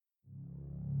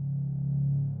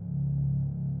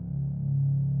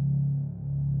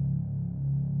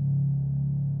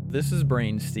This is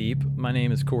Brain Steep. My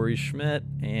name is Corey Schmidt,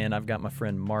 and I've got my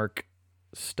friend Mark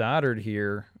Stoddard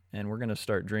here, and we're gonna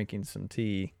start drinking some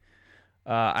tea.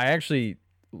 I actually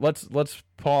let's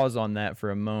pause on that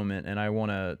for a moment, and I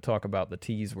want to talk about the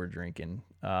teas we're drinking.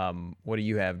 What do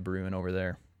you have brewing over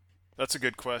there? That's a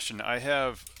good question. I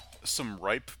have some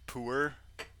ripe puer,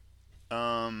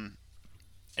 um,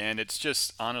 and it's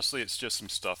just honestly, it's just some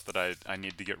stuff that I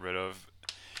need to get rid of.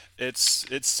 It's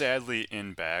sadly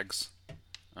in bags.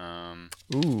 Um,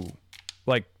 Ooh,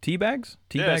 like tea bags,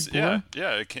 tea yeah, bag yeah, puer.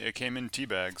 yeah. It came in tea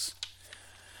bags.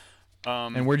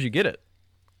 And Um, where'd you get it?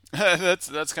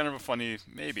 that's kind of a funny.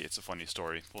 Maybe it's a funny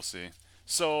story. We'll see.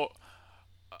 So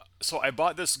so I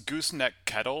bought this gooseneck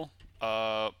kettle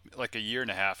like a year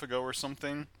and a half ago or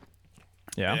something,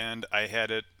 Yeah. and I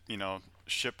had it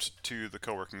shipped to the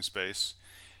co-working space,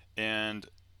 and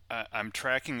I'm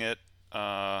tracking it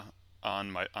on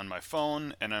my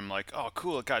phone, and I'm like, oh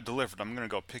cool, it got delivered. I'm gonna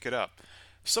go pick it up.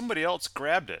 Somebody else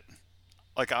grabbed it,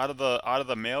 like out of the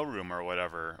mailroom or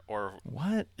whatever, or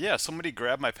What? yeah, somebody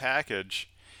grabbed my package.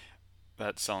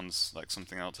 That sounds like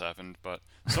something else happened, but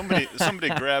somebody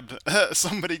grabbed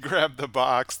somebody grabbed the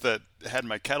box that had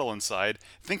my kettle inside,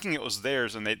 thinking it was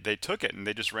theirs, and they took it and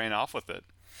they just ran off with it.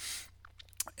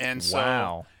 And so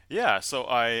Wow. yeah, so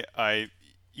I Did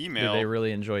they emailed.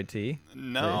 really enjoy tea? Or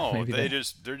No, maybe they.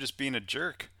 they're just being a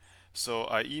jerk. So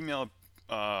I emailed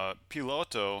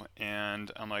Piloto,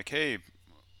 and I'm like, hey,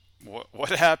 what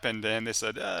happened? And they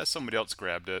said somebody else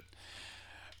grabbed it.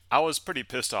 I was pretty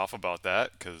pissed off about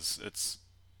that because it's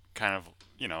kind of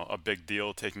a big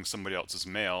deal taking somebody else's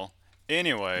mail.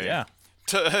 Anyway, Yeah.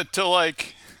 to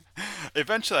like,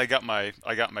 eventually I got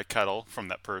my kettle from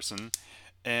that person,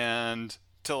 and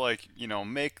to like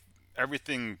make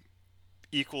everything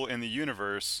equal in the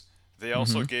universe, they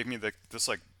also Mm-hmm. gave me this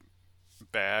like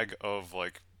bag of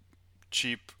like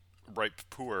cheap ripe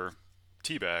puer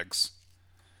tea bags.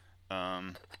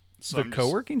 Um, so The I'm just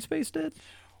co-working space did.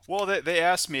 well, they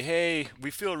asked me, hey, we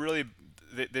feel really.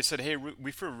 They said, hey,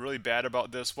 we feel really bad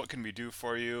about this. What can we do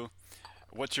for you?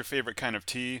 What's your favorite kind of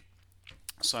tea?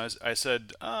 So I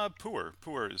said, puer.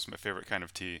 Puer is my favorite kind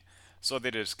of tea. So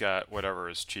they just got whatever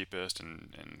is cheapest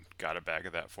and got a bag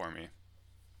of that for me.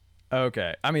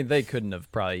 Okay. I mean, they couldn't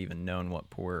have probably even known what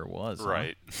puer was, huh?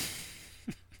 Right.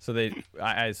 So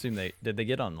I assume did they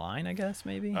get online, I guess,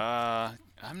 maybe? I'm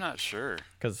not sure.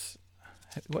 Because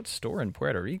what store in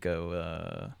Puerto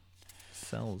Rico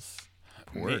sells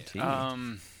puer Me, tea?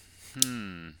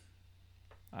 hmm.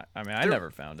 I mean, I There, never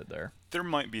found it there. there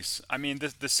might be. I mean,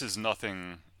 this is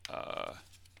nothing.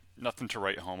 Nothing to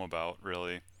write home about,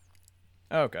 really.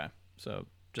 Okay. So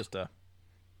just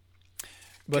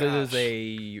but it is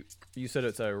Gosh. you said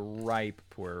it's a ripe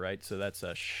puer, right? So that's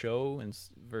a show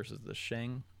versus the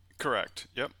sheng. Correct.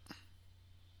 Yep.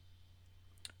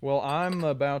 Well, I'm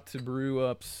about to brew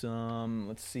up some.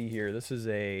 Let's see here. This is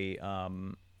a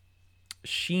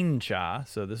Shincha.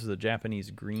 So this is a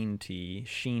Japanese green tea.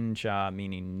 Shincha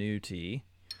meaning new tea.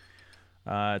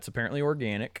 It's apparently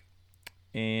organic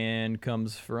and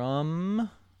comes from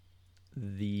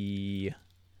the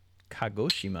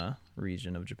Kagoshima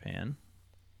region of Japan.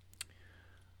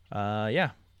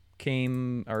 Yeah,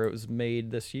 came or it was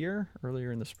made this year,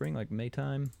 earlier in the spring, like May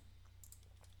time.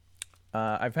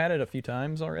 I've had it a few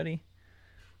times already,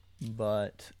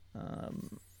 but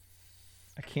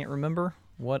I can't remember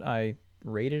what I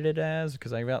rated it as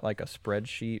because I got like a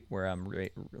spreadsheet where I'm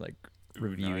like Ooh,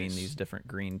 reviewing nice. these different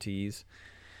green teas,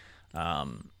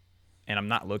 um, and I'm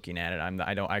not looking at it.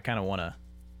 I don't. I kind of want to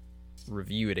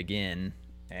review it again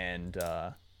and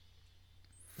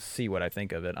see what I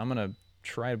think of it. I'm gonna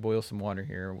try to boil some water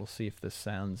here. We'll see if this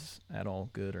sounds at all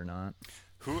good or not.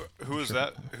 Who I'm is sure.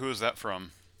 that? Who is that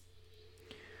from?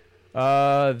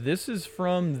 This is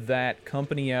from that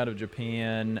company out of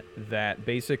Japan that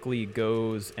basically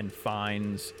goes and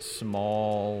finds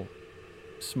small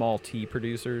tea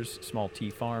producers, small tea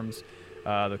farms.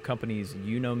 The company's Oh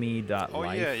yeah,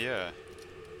 Unomi.life. yeah.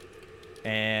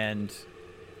 And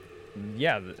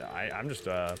yeah, I'm just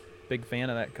a big fan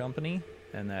of that company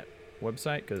and that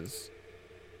website because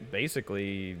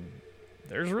basically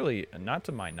there's really, not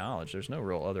to my knowledge, there's no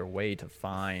real other way to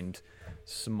find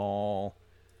small,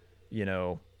 you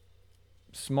know,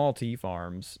 small tea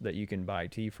farms that you can buy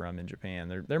tea from in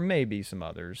Japan. There may be some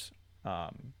others,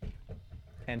 um,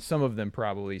 and some of them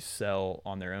probably sell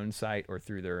on their own site or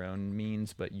through their own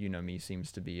means. But Unomi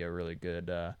seems to be a really good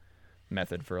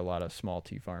method for a lot of small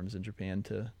tea farms in Japan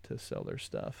to sell their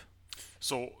stuff.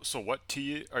 So what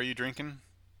tea are you drinking?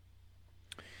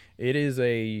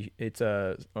 It's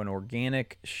an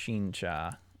organic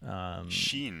shincha.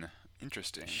 Sheen.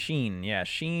 Interesting. Shin, yeah,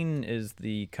 Shin is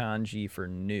the kanji for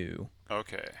new.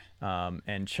 Okay.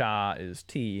 And cha is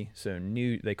tea, so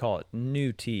new. They call it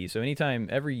new tea. So anytime,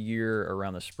 every year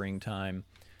around the springtime,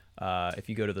 if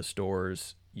you go to the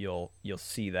stores, you'll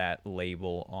see that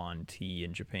label on tea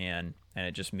in Japan, and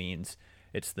it just means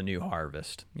it's the new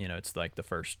harvest. It's like the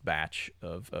first batch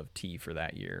of tea for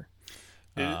that year.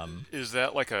 Is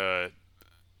that like a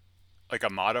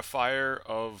modifier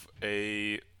of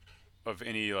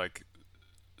any like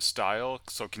style?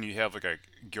 So can you have like a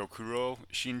Gyokuro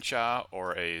Shincha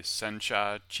or a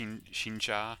Sencha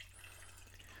Shincha?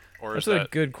 Or is That's a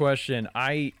that good question.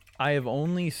 I have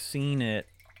only seen it.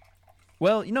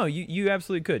 Well, you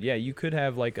absolutely could. Yeah, you could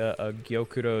have like a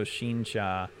Gyokuro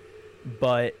Shincha,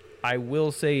 but I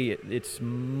will say it's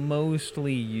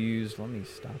mostly used. Let me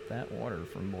stop that water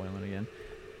from boiling again.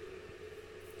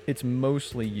 It's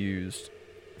mostly used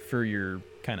for your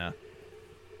kind of,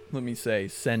 let me say,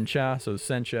 sencha. So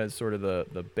sencha is sort of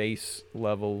the base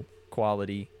level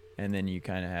quality, and then you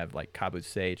kind of have like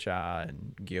kabuseicha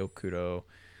and gyokuro.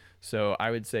 So I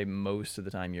would say most of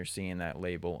the time you're seeing that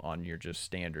label on your just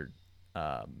standard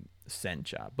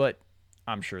sencha, but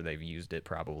I'm sure they've used it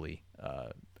probably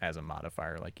as a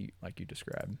modifier, like you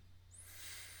described.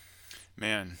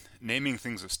 man, naming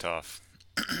things is tough.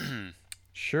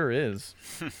 Sure is.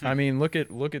 I mean, look at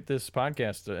this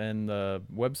podcast and the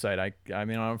website. I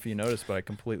mean, I don't know if you noticed, but I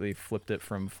completely flipped it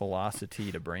from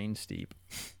Velocity to Brain Steep.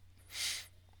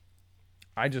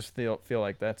 I just feel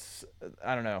like that's,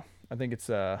 I don't know. I think it's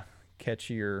a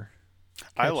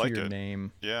I like catchier it.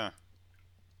 name. Yeah.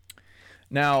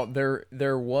 Now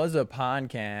there was a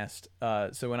podcast.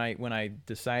 So when I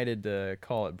decided to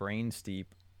call it Brain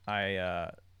Steep,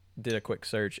 I did a quick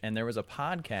search, and there was a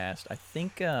podcast. I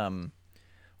think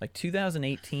like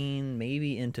 2018,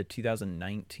 maybe into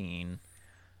 2019,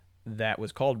 that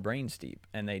was called Brain Steep,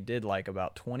 and they did like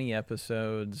about 20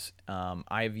 episodes.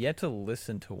 I've yet to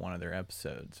listen to one of their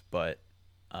episodes, but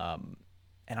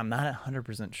and I'm not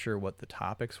 100% sure what the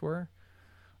topics were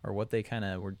or what they kind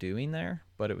of were doing there,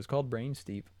 but it was called Brain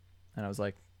Steep, and I was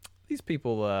like, these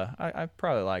people, I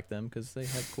probably like them because they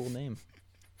have a cool name.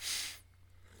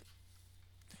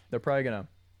 They're probably gonna,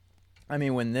 I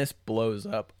mean, when this blows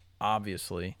up,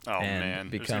 obviously, Oh and man,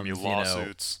 there's gonna becomes, be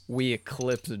lawsuits. we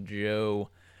eclipse Joe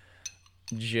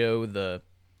the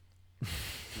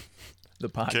the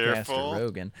podcaster Careful.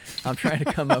 Rogan. I'm trying to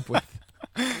come up with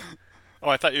Oh,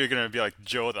 I thought you were gonna be like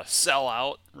Joe the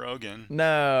sellout Rogan.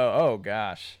 no. Oh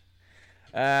gosh,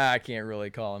 I can't really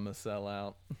call him a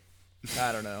sellout.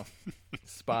 I don't know.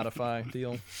 Spotify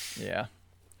deal, yeah.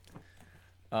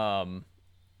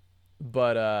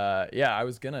 But yeah, I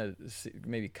was gonna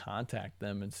maybe contact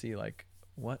them and see like,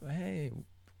 what? Hey,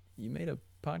 you made a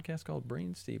podcast called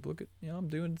Brain Steep. Look at, I'm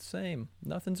doing the same.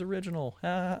 Nothing's original.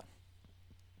 That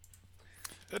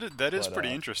is But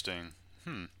pretty interesting.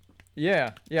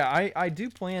 yeah, I do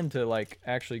plan to like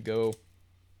actually go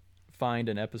find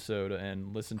an episode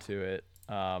and listen to it.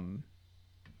 I'm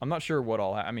not sure what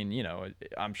all. I mean,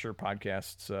 I'm sure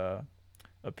podcasts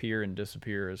appear and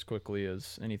disappear as quickly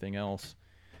as anything else,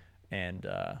 and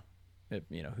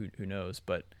who knows,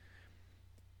 but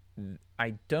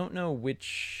I don't know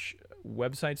which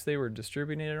websites they were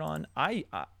distributing it on.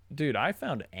 Dude, I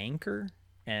found Anchor,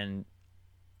 and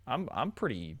I'm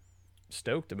pretty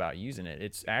stoked about using it.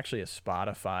 It's actually a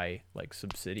Spotify like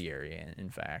subsidiary, in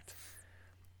fact.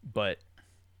 But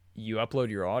you upload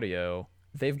your audio.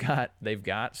 They've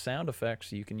got sound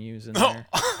effects you can use in there.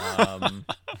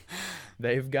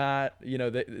 They've got,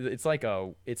 it's like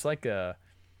a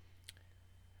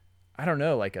I don't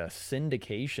know, like a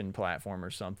syndication platform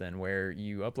or something where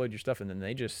you upload your stuff and then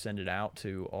they just send it out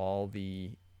to all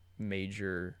the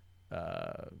major,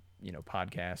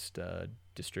 podcast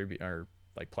distribute or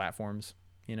like platforms.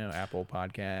 Apple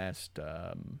Podcast.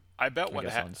 I bet I what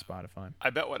guess on Spotify. I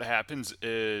bet what happens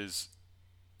is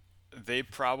they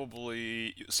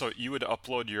probably, so you would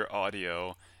upload your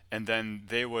audio and then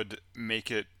they would make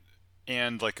it,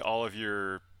 and like all of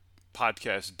your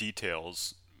podcast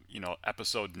details,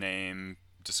 episode name,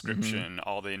 Mm-hmm. description,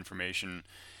 all the information.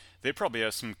 They probably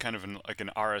have some kind of like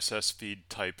an RSS feed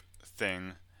type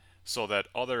thing so that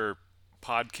other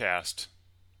podcast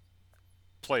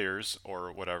players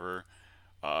or whatever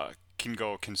can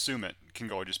go consume it, can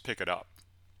go just pick it up.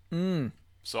 Mm,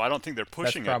 So I don't think they're that's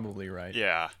pushing it. probably right.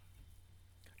 Yeah.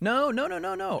 No, no, no,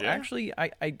 no, no. Yeah. Actually,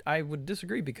 I would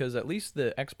disagree because at least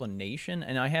the explanation,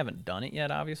 and I haven't done it yet,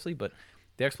 obviously, but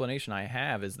the explanation I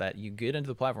have is that you get into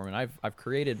the platform, and I've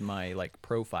created my like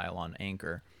profile on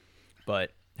Anchor,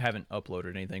 but haven't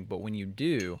uploaded anything. But when you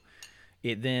do,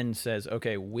 it then says,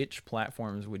 okay, which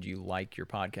platforms would you like your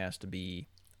podcast to be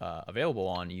available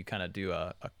on, you kind of do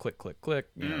a click, click, click,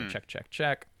 Mm. check, check,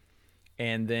 check.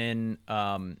 And then,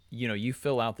 you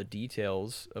fill out the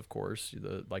details, of course,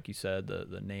 like you said,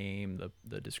 the name,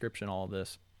 the description, all of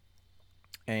this.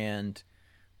 And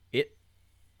it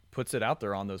puts it out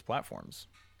there on those platforms.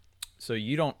 So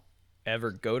you don't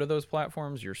ever go to those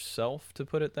platforms yourself to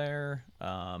put it there,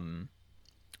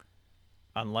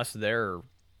 unless they're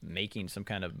making some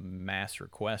kind of mass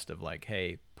request of like,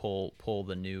 hey, pull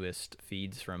the newest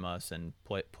feeds from us and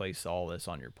place all this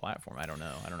on your platform. I don't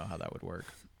know how that would work,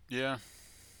 Yeah.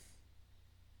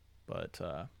 but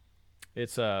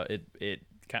it's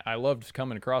I loved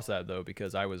coming across that though,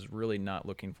 because I was really not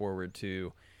looking forward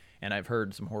to, and I've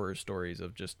heard some horror stories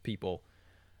of just people,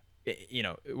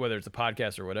 whether it's a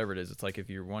podcast or whatever it is. It's like, if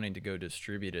you're wanting to go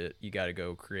distribute it, you got to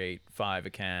go create 5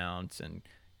 accounts and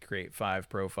create 5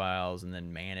 profiles and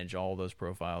then manage all those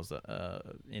profiles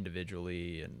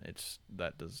individually, and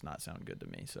that does not sound good to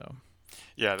me. So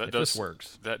Yeah, if this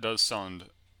works, that does sound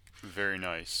very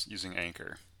nice using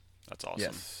Anchor. That's awesome.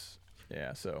 yes,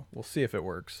 yeah. So we'll see if it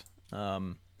works.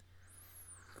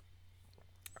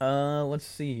 Let's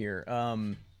see here.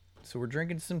 So we're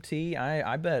drinking some tea.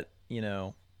 I bet,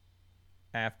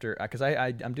 after, because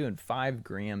I'm doing 5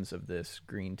 grams of this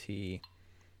green tea.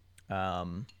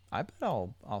 I bet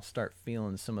I'll start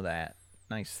feeling some of that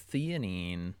nice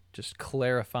theanine, just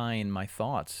clarifying my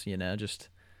thoughts. Just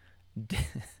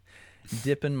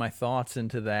dipping my thoughts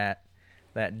into that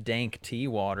dank tea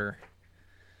water,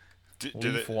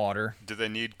 leaf water. Do they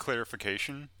need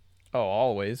clarification? Oh,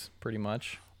 always, pretty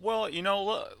much. Well,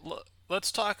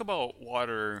 let's talk about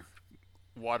water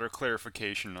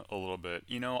clarification a little bit.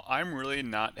 I'm really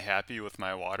not happy with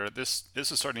my water. This is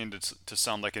starting to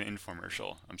sound like an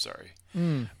infomercial. I'm sorry.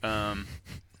 Um,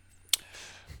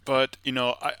 but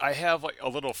I have like a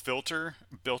little filter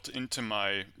built into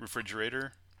my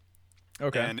refrigerator,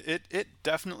 Okay. and it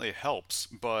definitely helps.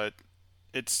 But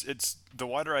it's the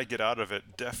water I get out of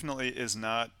it definitely is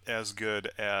not as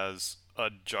good as a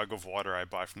jug of water I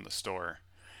buy from the store.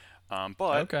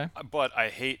 But Okay. but I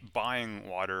hate buying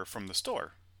water from the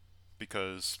store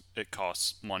because it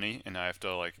costs money and I have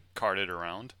to like cart it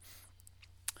around.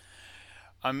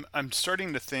 I'm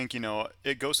starting to think,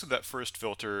 it goes through that first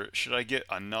filter. Should I get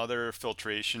another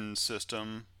filtration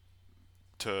system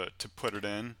to put it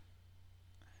in?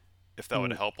 If that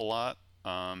would W- help a lot.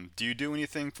 Do you do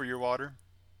anything for your water?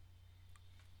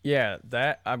 Yeah,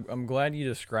 that I'm glad you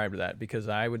described that, because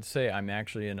I would say I'm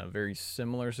actually in a very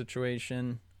similar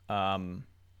situation. Um,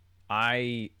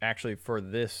 I actually, for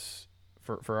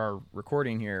our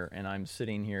recording here, and I'm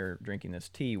sitting here drinking this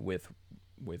tea with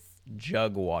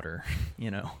jug water,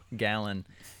 gallons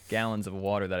of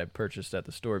water that I purchased at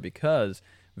the store, because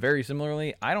very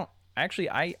similarly, I don't actually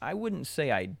I wouldn't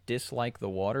say I dislike the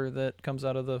water that comes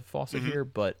out of the faucet Mm-hmm. here,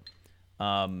 but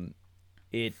um,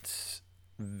 it's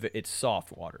it's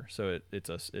soft water, so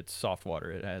it's soft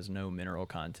water. It has no mineral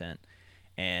content,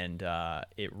 and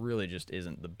it really just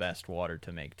isn't the best water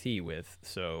to make tea with.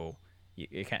 So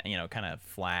it kind of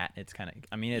flat. It's kind of,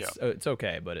 I mean, Yeah. it's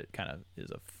okay, but it kind of is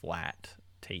a flat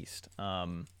taste.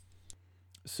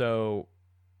 So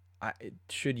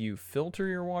should you filter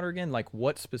your water again? Like,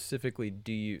 what specifically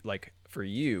do you like for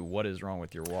you? What is wrong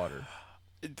with your water?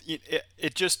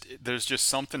 It just there's just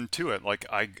something to it. Like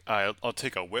I'll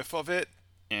take a whiff of it,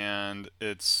 and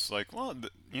it's like, well,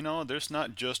 there's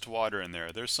not just water in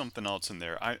there. There's something else in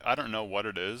there. I don't know what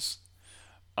it is.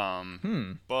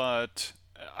 Hmm. But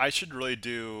I should really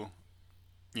do,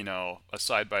 a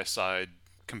side by side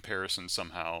comparison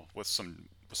somehow with some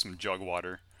jug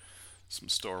water, some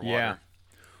store Yeah. water.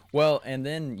 Well, and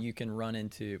then you can run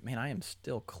into, man, I am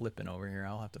still clipping over here.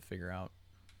 I'll have to figure out.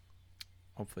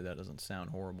 Hopefully that doesn't sound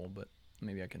horrible, but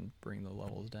maybe I can bring the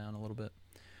levels down a little bit.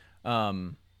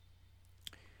 Um,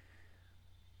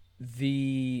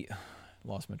 the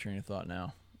lost my train of thought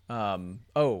now.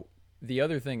 Oh, the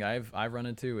other thing I've run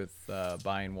into with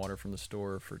buying water from the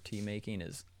store for tea making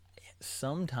is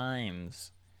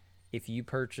sometimes if you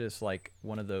purchase like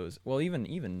one of those, well, even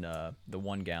the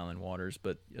 1 gallon waters,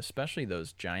 but especially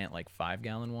those giant like 5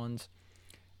 gallon ones,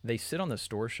 they sit on the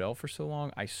store shelf for so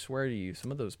long. I swear to you,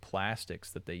 some of those plastics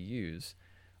that they use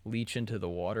leach into the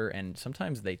water, and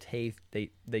sometimes they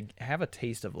have a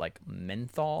taste of like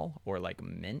menthol or like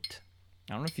mint.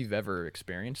 I don't know if you've ever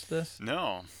experienced this.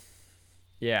 No.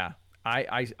 Yeah,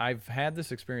 I've had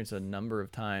this experience a number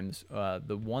of times.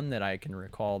 The one that I can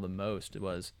recall the most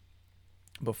was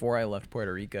before I left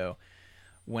Puerto Rico.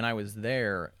 When I was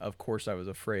there, of course, I was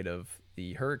afraid of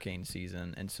the hurricane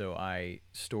season, and so I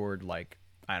stored like,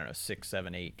 I don't know, 6,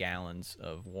 7, 8 gallons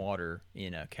of water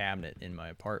in a cabinet in my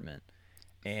apartment.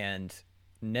 And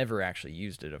never actually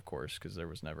used it, of course, because there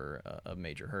was never a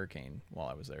major hurricane while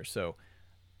I was there. So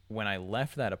when I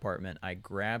left that apartment, I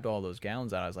grabbed all those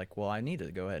gallons out. I was like, well, I need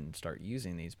to go ahead and start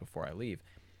using these before I leave.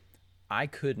 I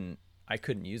couldn't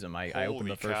use them. I opened Holy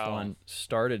the first cow. one,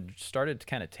 started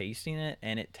kind of tasting it,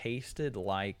 and it tasted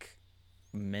like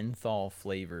menthol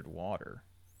flavored water.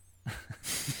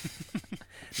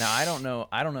 Now I don't know,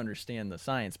 I don't understand the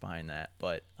science behind that,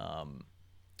 but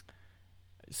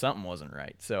something wasn't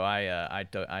right. So I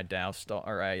doused all,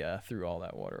 or I threw all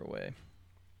that water away,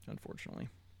 unfortunately.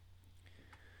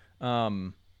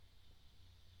 Um,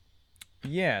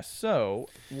 yeah. So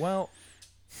well,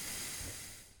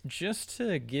 just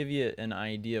to give you an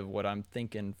idea of what I'm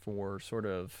thinking for sort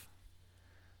of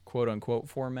quote unquote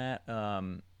format,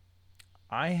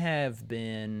 I have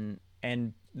been,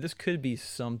 and this could be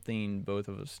something both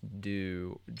of us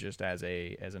do just as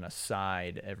an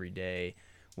aside every day.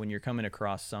 When you're coming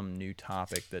across some new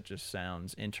topic that just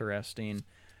sounds interesting,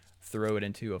 throw it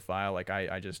into a file. Like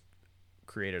I just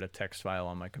created a text file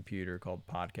on my computer called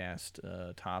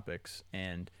podcast topics,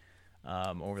 and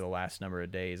over the last number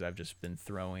of days, I've just been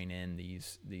throwing in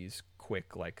these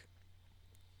quick like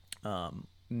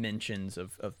mentions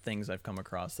of things I've come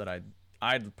across that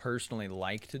I'd personally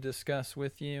like to discuss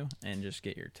with you and just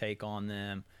get your take on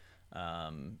them.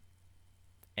 And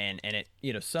it,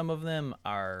 some of them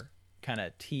are kind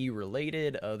of tea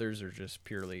related, others are just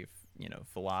purely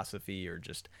philosophy, or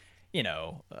just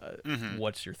Hmm.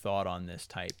 what's your thought on this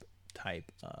type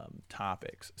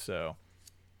topics. So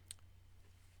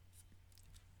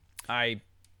I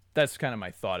that's kind of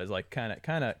my thought, is like kind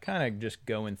of just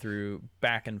going through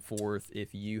back and forth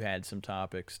if you had some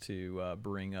topics to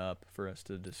bring up for us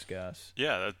to discuss,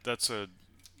 Yeah, that's a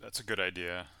good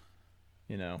idea.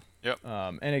 you know. Yep.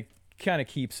 And it kind of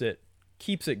keeps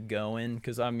it going,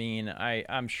 because I mean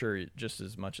I'm sure just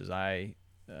as much as I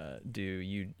do,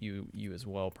 you as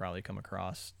well probably come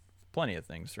across plenty of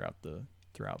things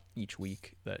throughout each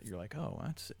week that you're like, oh,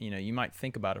 that's, you might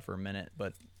think about it for a minute,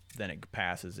 but then it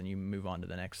passes and you move on to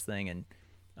the next thing.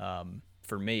 And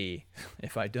for me,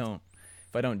 if I don't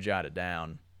jot it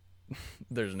down,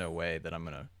 there's no way that I'm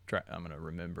gonna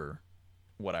remember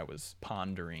what I was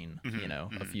pondering, Hmm. a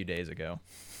Hmm. few days ago.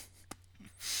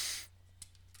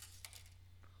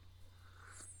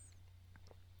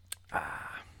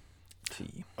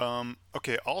 Tea.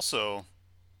 Okay. Also,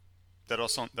 that all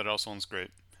sounds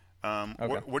great. Okay.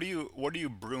 What are you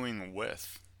brewing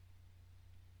with?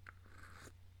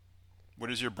 What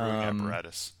is your brewing Um,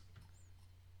 apparatus?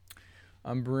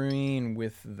 I'm brewing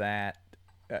with that.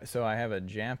 So I have a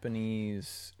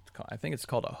Japanese. I think it's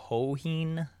called a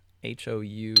hohin,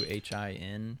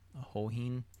 Houhin, a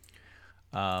hohin.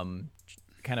 Um,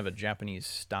 Kind of a Japanese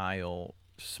style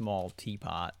small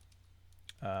teapot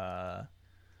uh,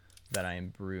 that I am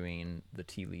brewing the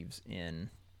tea leaves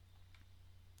in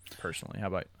personally.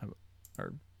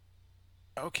 Or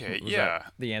Okay. was that Yeah.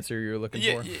 the answer you were looking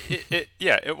Yeah. for?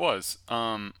 Yeah. It was.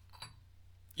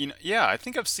 Yeah. I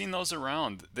think I've seen those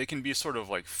around. They can be sort of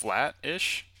like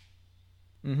flat-ish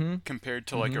Mm-hmm. compared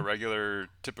to like Mm-hmm. a regular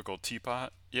typical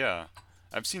teapot. Yeah.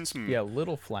 I've seen some. Yeah, a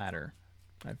little flatter,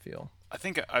 I feel. I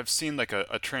think I've seen like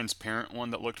a transparent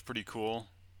one that looked pretty cool.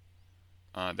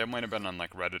 That might have been on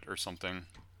like Reddit or something.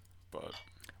 But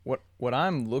What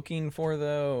I'm looking for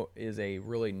though is a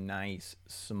really nice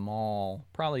small,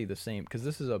 probably the same, because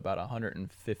this is about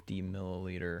 150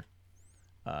 milliliter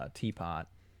teapot.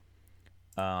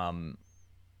 Um,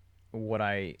 what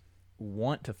I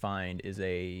want to find is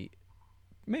a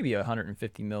maybe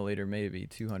 150 milliliter, maybe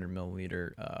 200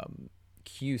 milliliter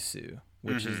Kyusu,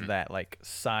 which is hmm. that like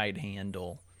side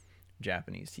handle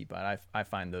Japanese teapot. I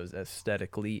find those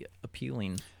aesthetically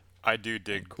appealing I do and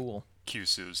dig cool.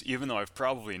 Kyusus, even though I've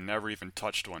probably never even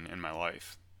touched one in my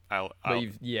life. But I'll,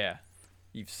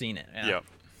 you've seen it, yeah. yep.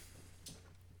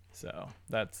 So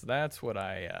that's what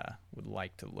I would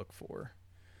like to look for.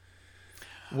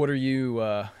 What are you?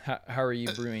 How are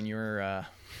you brewing your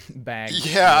bagged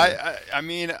Yeah, tea? I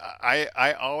mean,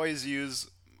 I always use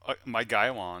my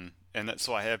Gaiwan, and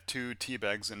so I have two tea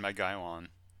bags in my Gaiwan.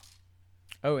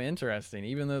 Oh, interesting.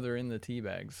 Even though they're in the tea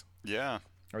bags, Yeah.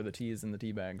 or the tea is in the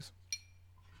tea bags.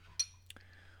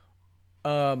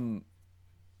 Um,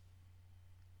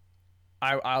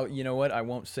 I'll you know what? I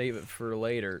won't save it for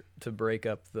later to break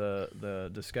up the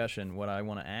discussion. What I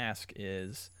want to ask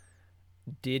is,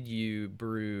 did you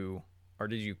brew or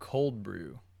did you cold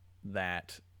brew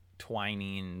that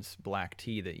Twinings black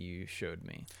tea that you showed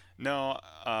me? No,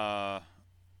 I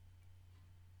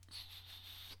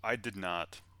did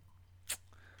not.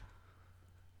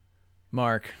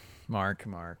 Mark,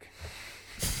 Mark.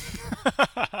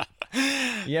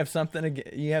 You have something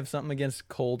against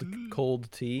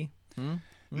cold tea? Hmm?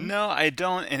 Hmm? No, I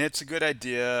don't, and it's a good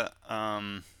idea.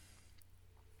 Sorry,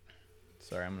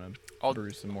 I'm gonna I'll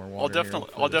brew some more I'll water here definitely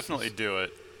before I'll this definitely is. do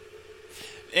it.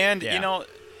 And Yeah.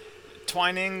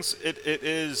 Twinings, it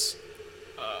is.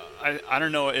 I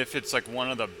don't know if it's like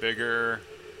one of the bigger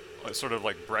sort of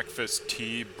like breakfast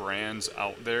tea brands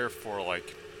out there for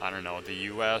like I don't know the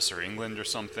U.S. or England or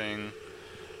something.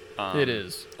 It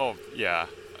is. Oh yeah,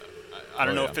 I Oh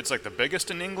don't know yeah. if it's like the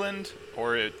biggest in England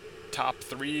or top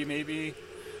three maybe.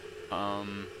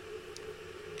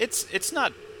 It's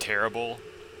not terrible.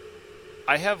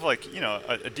 I have like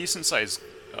a decent sized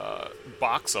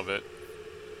box of it,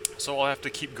 so I'll have to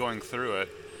keep going through it.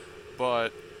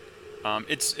 But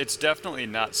it's definitely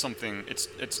not something.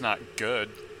 It's not good,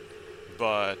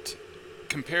 but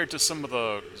compared to some of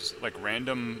the like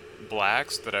random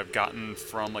blacks that I've gotten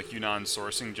from like Yunnan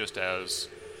sourcing just as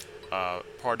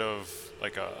part of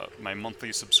like my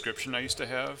monthly subscription I used to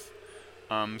have.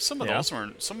 Yeah. Some of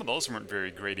those weren't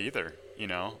very great either.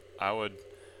 I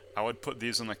would put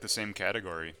these in like the same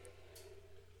category.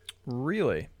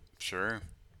 Really? Sure.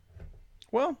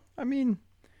 Well, I mean,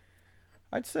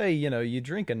 I'd say, you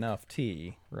drink enough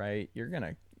tea, right? You're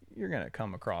gonna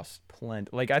come across plenty.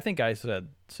 Like I think I said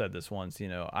this once,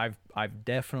 I've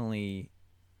definitely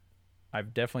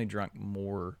drunk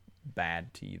more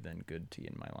bad tea than good tea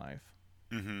in my life.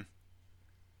 Mm-hmm.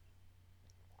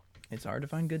 It's hard to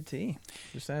find good tea.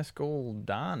 Just ask old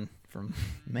Don from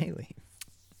Mayleaf.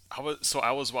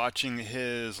 I was watching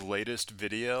his latest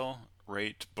video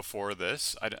right before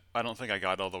this. I don't think I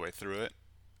got all the way through it.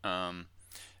 Um,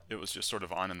 it was just sort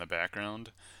of on in the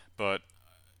background, but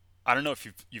I don't know if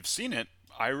you've seen it.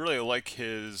 I really like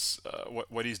his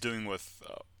what he's doing with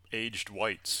aged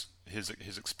whites. His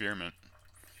experiment.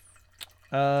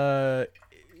 Uh,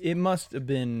 it must have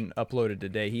been uploaded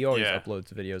today. He always Yeah,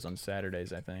 uploads videos on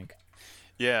Saturdays, I think.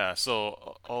 yeah.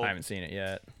 So I haven't seen it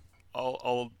yet.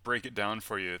 I'll break it down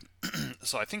for you.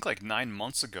 So I think like 9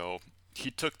 months ago, he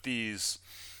took these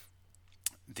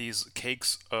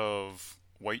cakes of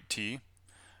white tea.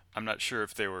 I'm not sure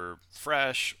if they were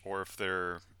fresh or if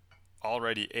they're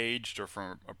already aged or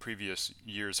from a previous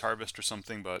year's harvest or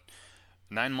something, but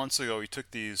 9 months ago he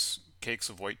took these cakes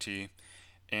of white tea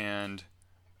and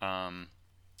um,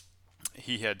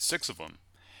 he had six of them.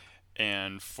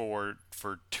 And for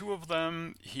two of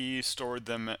them he stored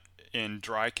them in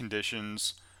dry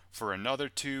conditions. For another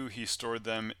two he stored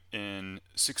them in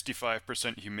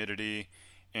 65% humidity,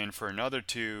 and for another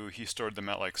two he stored them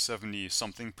at like 70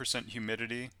 something percent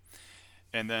humidity.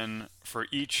 And then for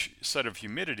each set of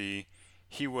humidity,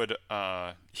 he would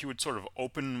sort of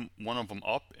open one of them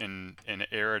up and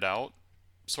air it out,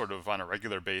 sort of on a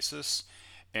regular basis.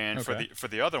 And Okay. for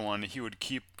the other one, he would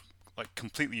keep like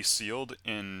completely sealed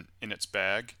in its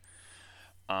bag.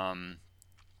 Um,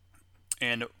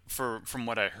 and from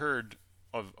what I heard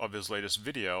of his latest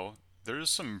video, there's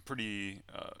some pretty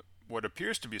what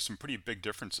appears to be some pretty big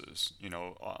differences.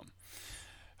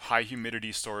 High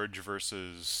humidity storage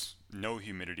versus no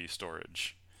humidity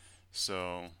storage.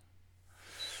 So,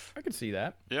 I could see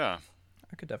that. yeah.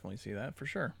 I could definitely see that for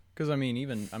sure. Because I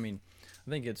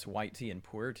think it's white tea and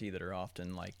pu'er tea that are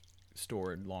often like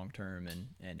stored long term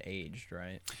and aged,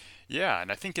 right? Yeah,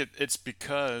 and I think it's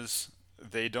because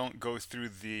they don't go through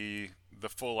the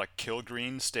full like kill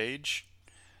green stage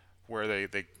where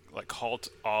they like halt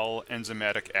all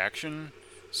enzymatic action.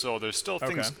 So there's still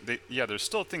Okay. there's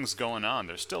still things going on.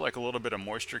 There's still like a little bit of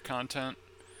moisture content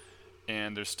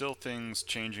and there's still things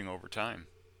changing over time.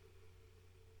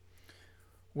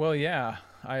 Well, yeah.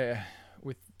 I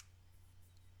with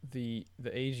the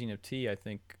aging of tea, I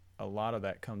think a lot of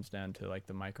that comes down to like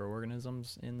the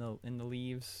microorganisms in the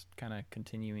leaves, kind of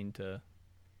continuing to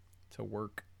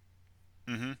work.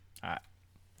 Mm-hmm. I,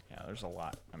 yeah, there's a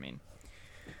lot. I mean,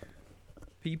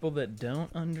 people that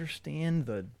don't understand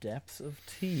the depths of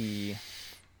tea,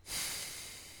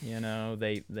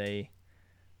 they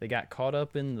got caught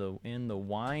up in the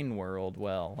wine world.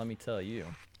 Well, let me tell you,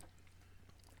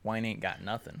 wine ain't got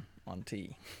nothing on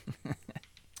tea.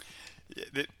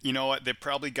 You know what? They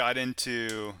probably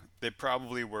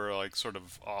were like sort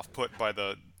of off put by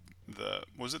the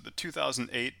was it the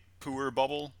 2008 Puer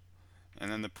bubble,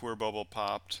 and then the Puer bubble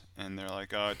popped, and they're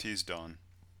like, oh, tea's done.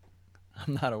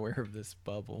 I'm not aware of this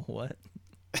bubble. What?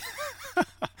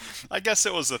 I guess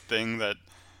it was a thing that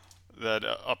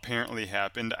apparently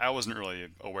happened. I wasn't really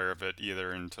aware of it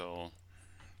either until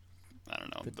I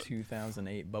don't The know.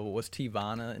 2008 bubble. Was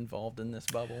Tivana involved in this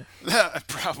bubble?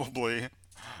 Probably.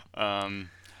 Um,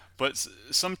 but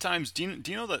sometimes, do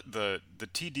you know that the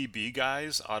TDB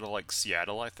guys out of like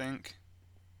Seattle, I think?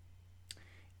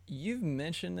 You've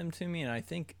mentioned them to me, and I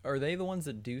think are they the ones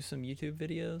that do some YouTube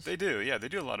videos? They do, yeah, they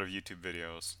do a lot of YouTube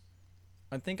videos.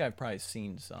 I think I've probably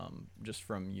seen some just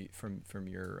from you from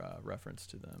your reference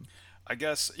to them. I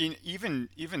guess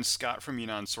even Scott from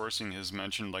Enon Sourcing has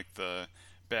mentioned like the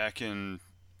back in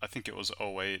I think it was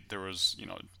 '08 there was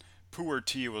Pu'er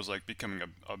tea was like becoming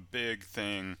a big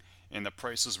thing and the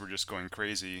prices were just going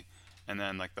crazy and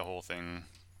then like the whole thing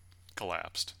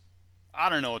collapsed. I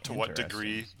don't know to what Interesting.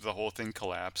 degree the whole thing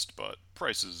collapsed, but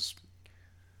prices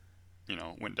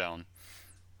went down.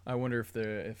 I wonder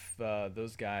if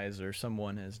those guys or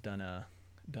someone has done a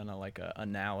like a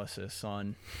analysis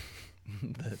on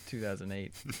the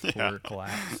 2008 Yeah, poor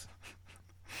collapse.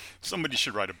 somebody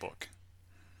should write a book.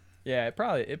 Yeah, it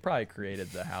probably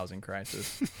created the housing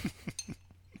crisis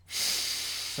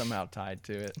somehow tied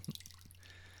to it.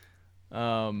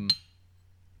 Um,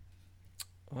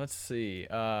 let's see.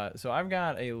 So I've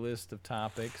got a list of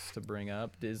topics to bring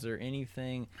up. Is there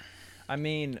anything? I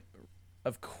mean,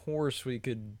 of course we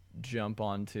could jump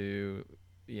onto,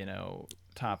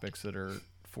 topics that are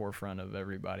forefront of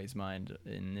everybody's mind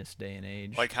in this day and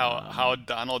age. Like how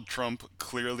Donald Trump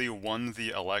clearly won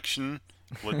the election.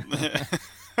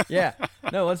 Yeah,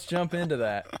 no, let's jump into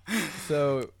that.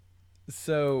 So,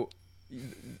 so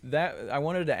that I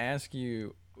wanted to ask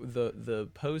you the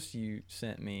post you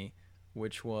sent me,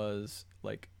 which was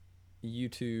like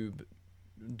YouTube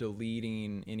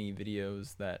deleting any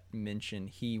videos that mention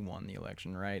he won the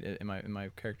election, right? Am I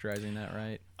characterizing that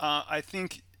right? I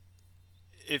think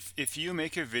if you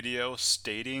make a video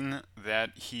stating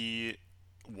that he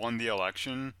won the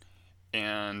election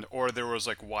and or there was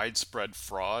like widespread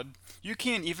fraud, you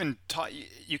can't even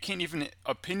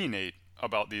opinionate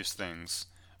about these things.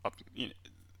 Up, you,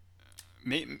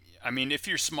 I mean, if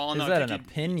you're small Is enough, that you an could.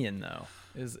 opinion though?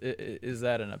 Is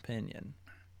that an opinion?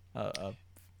 A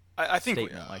I think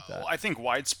statement like that? I think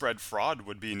widespread fraud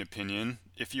would be an opinion.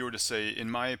 If you were to say, in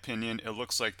my opinion, it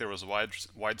looks like there was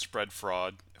widespread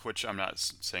fraud, which I'm not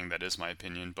saying that is my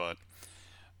opinion, but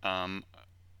um,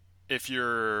 if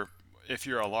you're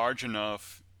a large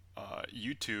enough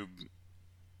YouTube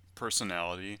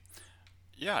personality,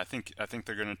 yeah, I think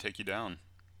they're going to take you down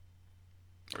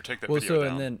or take that Well, video so and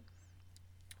down. then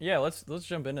yeah, let's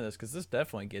jump into this because this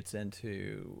definitely gets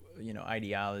into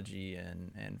ideology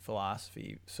and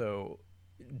philosophy. So,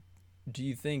 do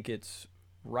you think it's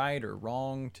right or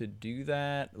wrong to do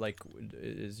that? Like,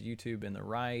 is YouTube in the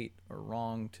right or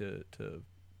wrong to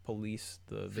police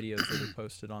the videos that are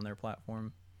posted on their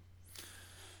platform?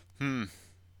 Hmm.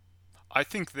 I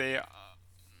think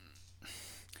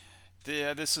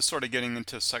yeah, this is sort of getting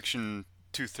into Section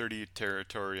 230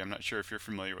 territory. I'm not sure if you're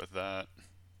familiar with that.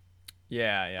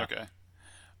 Yeah, yeah. Okay.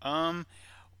 Um,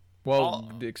 Well,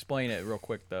 all explain it real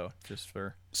quick though, just so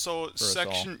for us all.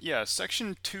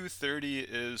 Section 230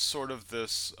 is sort of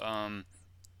this.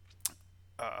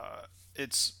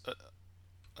 It's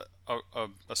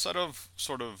a set of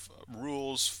sort of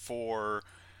rules for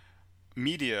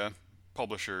media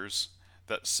publishers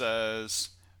that says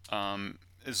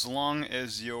as long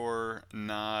as you're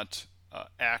not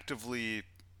actively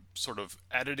sort of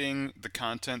editing the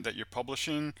content that you're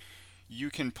publishing, you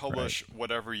can Right. publish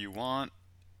whatever you want,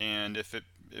 and if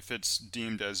it's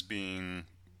deemed as being,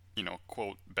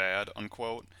 quote bad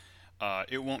unquote,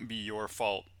 it won't be your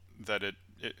fault that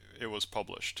it was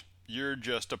published. You're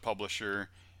just a publisher.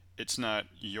 It's not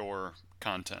your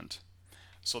content.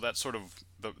 So that's sort of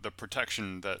the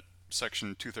protection that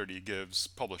Section 230 gives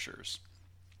publishers.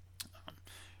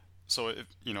 So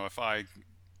if I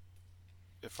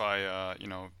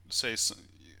say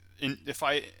if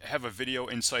I have a video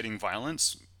inciting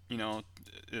violence,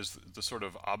 is the sort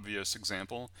of obvious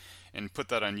example, and put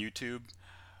that on YouTube,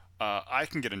 I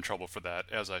can get in trouble for that,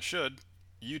 as I should.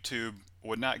 YouTube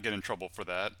would not get in trouble for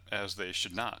that, as they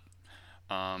should not.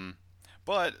 Um,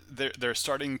 but they're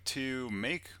starting to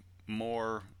make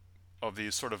more of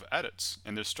these sort of edits,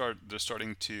 and they're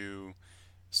starting to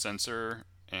censor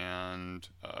and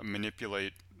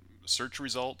manipulate search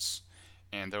results,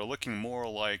 and they're looking more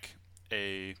like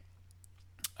a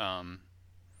um,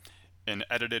 an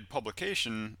edited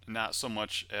publication, not so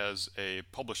much as a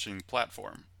publishing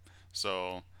platform.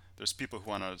 So there's people who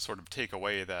want to sort of take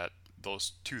away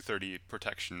those 230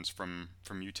 protections from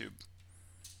YouTube.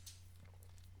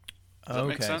 Does that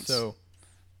make Okay, sense? so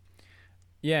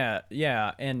yeah,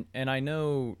 yeah, and I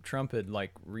know Trump had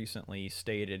like recently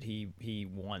stated he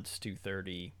wants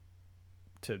 230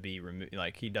 to be removed.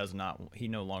 Like he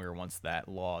no longer wants that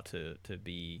law to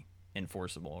be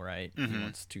enforceable, right? He Mm-hmm.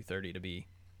 wants 230 to be.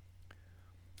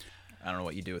 I don't know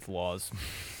what you do with laws.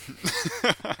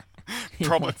 He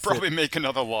probably wants it. probably make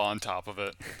another law on top of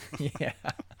it. Yeah.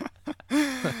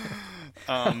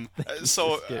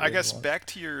 So Just get I rid of guess one. back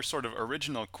to your sort of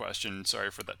original question.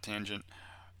 Sorry for that tangent.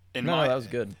 In No, no, my that was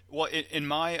good. well, in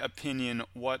my opinion,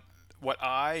 what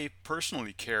I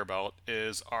personally care about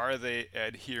is, are they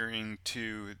adhering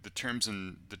to the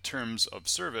terms of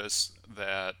service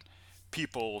that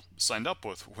people signed up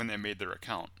with when they made their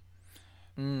account?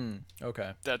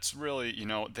 Okay. That's really,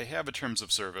 they have a terms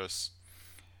of service.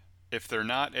 If they're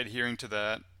not adhering to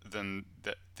that, then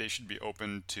that they should be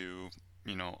open to,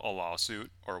 a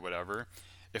lawsuit or whatever.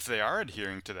 If they are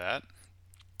adhering to that,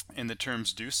 and the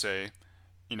terms do say,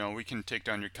 we can take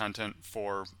down your content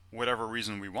for whatever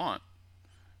reason we want.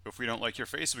 If we don't like your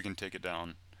face, we can take it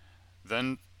down.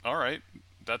 Then, all right,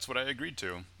 that's what I agreed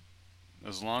to.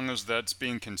 As long as that's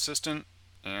being consistent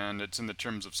and it's in the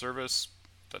terms of service,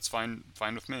 that's fine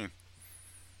with me.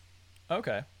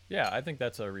 Okay. Yeah, I think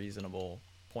that's a reasonable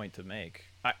point to make.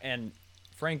 And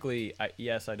frankly,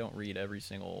 yes, I don't read every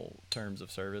single terms of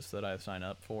service that I sign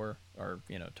up for, or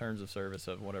terms of service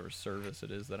of whatever service it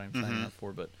is that I'm signing Mm-hmm. up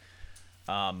for. But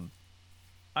um,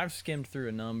 I've skimmed through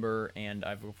a number, and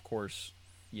I've of course,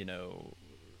 you know,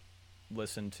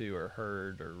 listened to or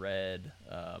heard or read,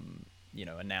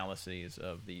 analyses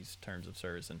of these terms of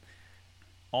service, and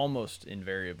almost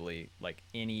invariably, like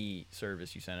any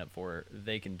service you sign up for,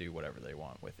 they can do whatever they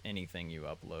want with anything you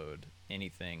upload,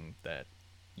 anything that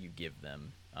you give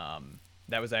them.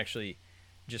 That was actually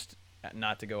just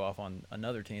not to go off on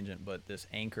another tangent, but this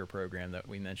Anchor program that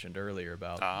we mentioned earlier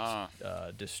about Ah.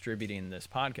 distributing this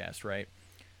podcast, right?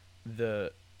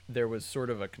 There was sort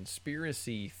of a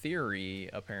conspiracy theory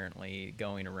apparently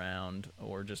going around,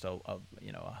 or just a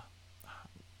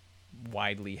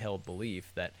widely held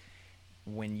belief that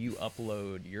when you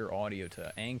upload your audio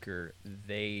to Anchor,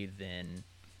 they then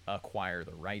acquire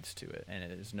the rights to it, and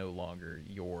it is no longer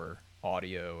your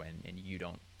audio, and you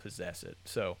don't possess it.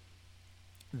 So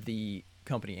the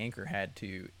company Anchor had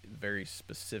to very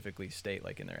specifically state,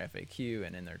 like in their FAQ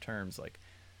and in their terms, like,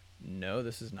 no,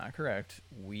 this is not correct.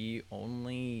 We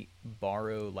only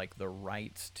borrow like the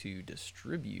rights to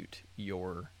distribute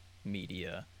your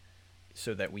media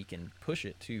so that we can push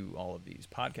it to all of these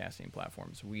podcasting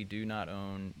platforms. We do not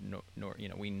own, nor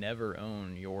we never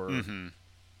own Mm-hmm.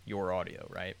 your audio,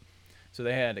 right? So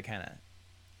they had to kind of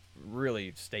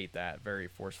really state that very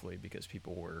forcefully because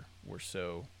people were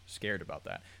so scared about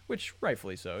that, which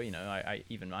rightfully so.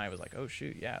 I was like, oh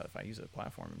shoot, yeah, if I use a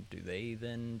platform, do they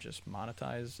then just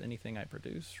monetize anything I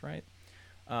produce, right?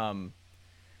 Um,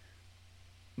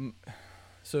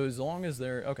 so as long as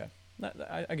they're okay,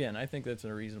 again, I think that's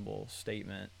a reasonable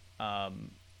statement.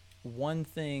 One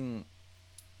thing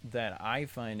that I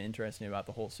find interesting about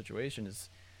the whole situation is,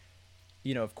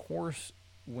 of course,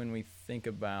 when we think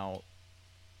about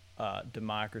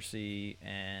democracy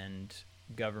and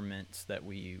governments that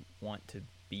we want to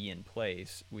be in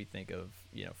place, we think of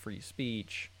free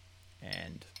speech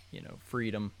and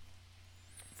freedom.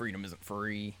 Freedom isn't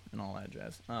free and all that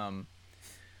jazz.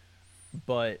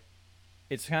 But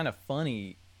it's kind of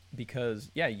funny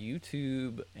because yeah,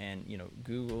 YouTube and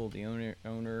Google, the owner,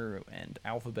 and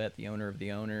Alphabet, the owner of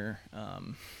the owner,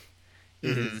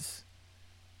 Mm-hmm. is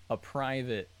a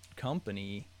private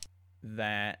company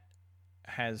that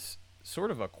has sort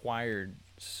of acquired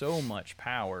so much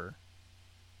power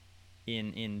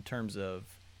in terms of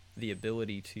the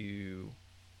ability to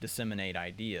disseminate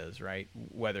ideas, right?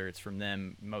 Whether it's from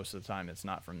them, most of the time it's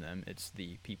not from them, it's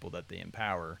the people that they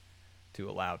empower to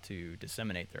allow to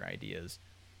disseminate their ideas.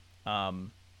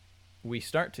 um, we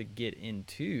start to get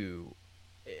into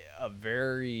a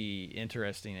very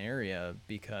interesting area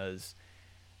because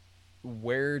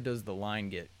where does the line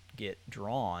get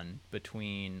drawn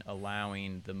between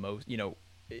allowing the most,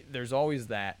 there's always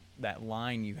that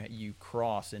line you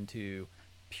cross into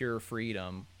pure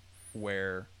freedom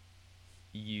where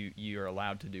you're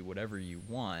allowed to do whatever you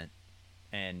want,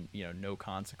 and no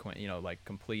consequence, like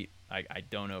complete, I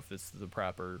don't know if this is the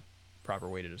proper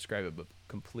way to describe it, but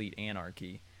complete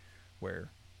anarchy where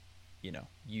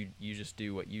you just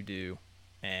do what you do,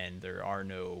 and there are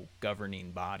no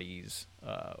governing bodies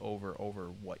over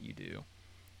what you do,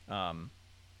 um,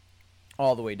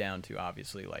 all the way down to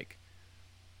obviously like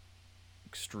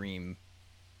extreme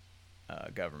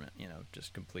government,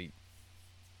 just complete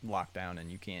lockdown,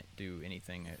 and you can't do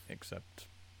anything except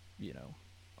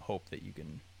hope that you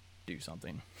can do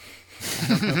something. I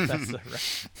don't know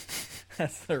if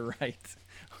that's the right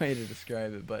way to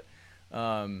describe it, but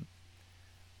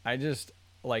I just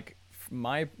like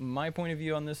my point of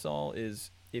view on this all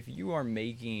is, if you are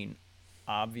making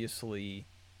obviously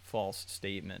false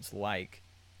statements like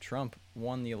Trump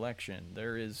won the election.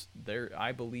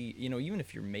 I believe, even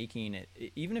if you're making it,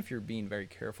 even if you're being very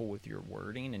careful with your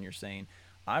wording and you're saying,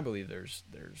 I believe there's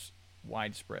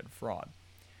widespread fraud.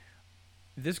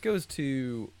 This goes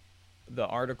to the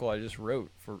article I just wrote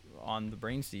on the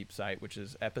BrainSteep site, which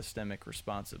is epistemic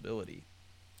responsibility.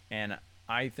 And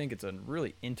I think it's a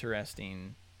really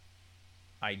interesting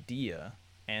idea.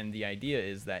 And the idea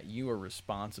is that you are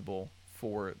responsible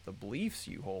for the beliefs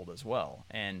you hold as well,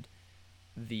 and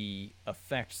the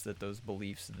effects that those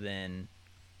beliefs then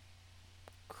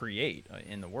create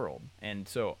in the world. And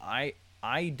so I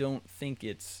don't think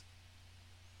it's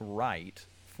right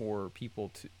for people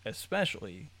to,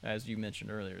 especially as you mentioned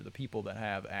earlier, the people that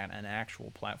have an actual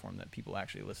platform that people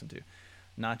actually listen to,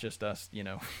 not just us,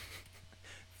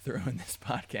 throwing this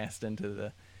podcast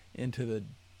into the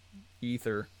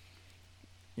ether,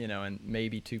 and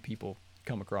maybe two people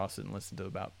come across it and listen to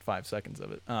about 5 seconds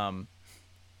of it.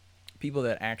 People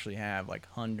that actually have like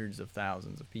hundreds of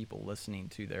thousands of people listening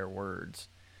to their words,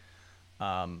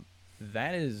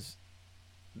 that's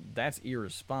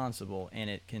irresponsible, and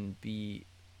it can be,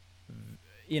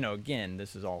 again,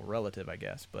 this is all relative, I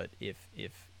guess, but if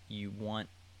you want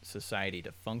society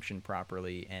to function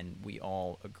properly and we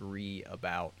all agree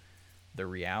about the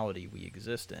reality we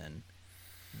exist in,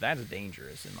 that's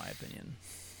dangerous, in my opinion.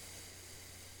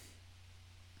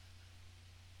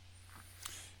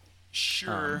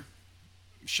 Sure.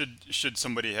 Should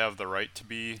somebody have the right to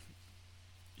be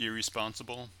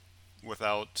irresponsible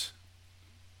without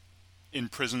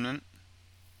imprisonment?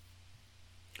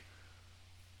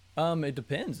 It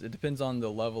depends. It depends on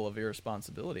the level of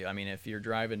irresponsibility. I mean, if you're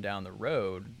driving down the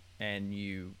road and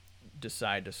you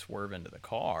decide to swerve into the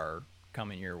car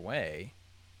coming your way,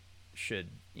 should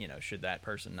that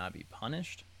person not be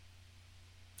punished?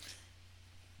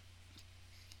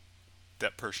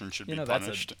 That person should be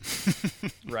punished.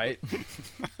 Right?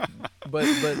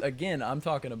 But again, I'm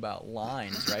talking about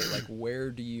lines, right? Like,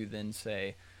 where do you then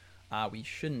say, we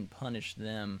shouldn't punish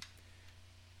them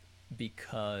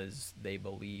because they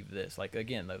believe this? Like,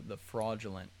 again, the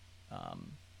fraudulent, I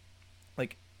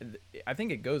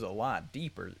think it goes a lot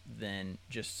deeper than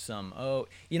just some,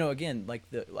 again, like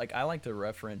I like to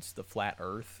reference the flat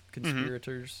earth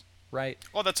conspirators, right?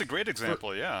 Oh, that's a great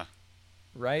example, yeah.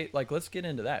 Right? Like, let's get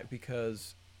into that,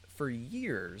 because for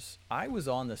years I was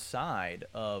on the side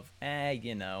of,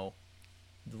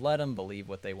 let them believe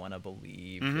what they want to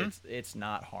believe. It's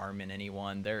not harming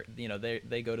anyone.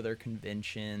 They go to their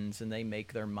conventions and they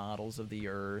make their models of the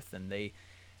earth, and they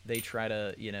try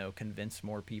to, convince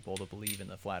more people to believe in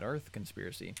the flat earth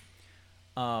conspiracy.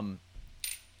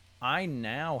 I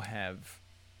now have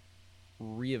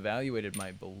reevaluated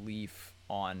my belief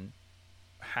on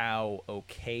how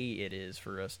okay it is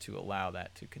for us to allow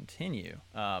that to continue,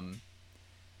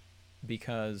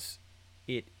 because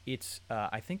it's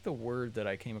I think the word that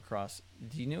I came across,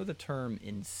 do you know the term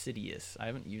insidious? I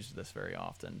haven't used this very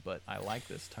often, but I like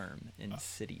this term,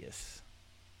 insidious.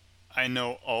 I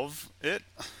know of it.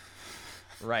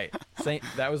 Right.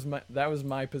 That was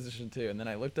my position too. And then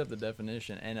I looked up the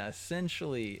definition, and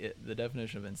essentially the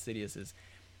definition of insidious is,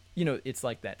 it's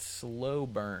like that slow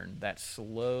burn, that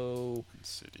slow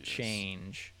Insidious.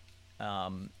 change,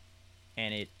 and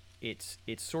it's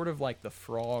sort of like the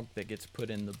frog that gets put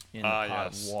in the pot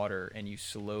of water, and you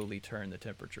slowly turn the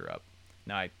temperature up.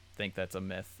 Now, I think that's a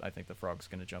myth. I think the frog's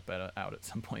going to jump out at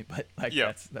some point, but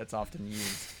that's often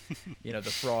used. The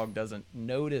frog doesn't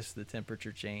notice the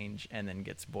temperature change and then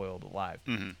gets boiled alive.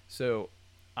 So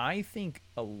I think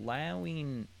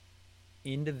allowing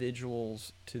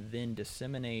individuals to then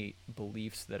disseminate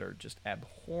beliefs that are just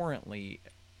abhorrently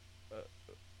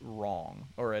wrong,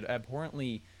 or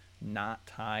abhorrently not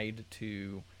tied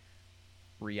to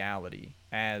reality,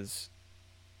 as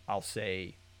I'll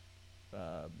say,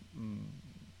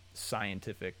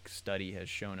 scientific study has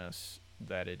shown us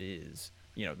that it is.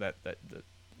 How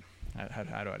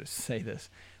do I just say this?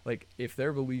 Like, if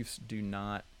their beliefs do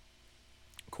not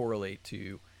correlate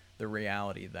to the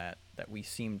reality that we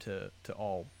seem to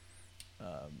all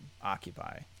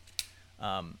occupy,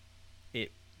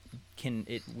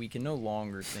 we can no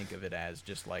longer think of it as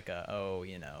just like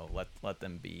let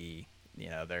them be,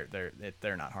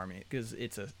 they're not harming it, because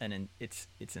it's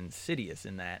insidious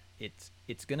in that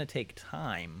it's going to take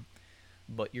time,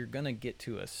 but you're going to get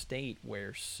to a state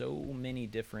where so many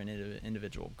different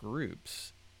individual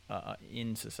groups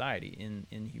in society,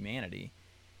 in humanity,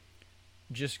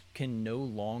 just can no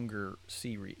longer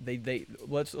see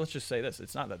let's just say this.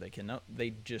 It's not that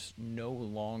they just no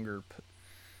longer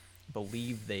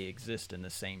believe they exist in the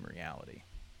same reality.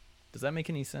 Does that make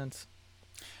any sense?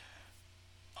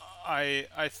 I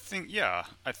think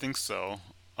so.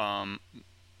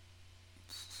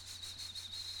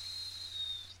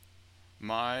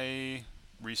 My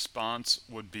response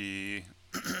would be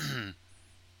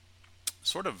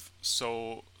sort of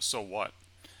so what?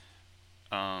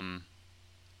 Um,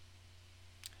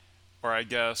 or I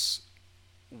guess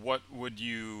what would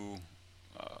you?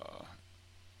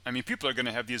 I mean, people are going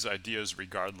to have these ideas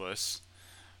regardless.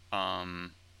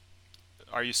 Um,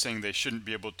 are you saying they shouldn't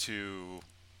be able to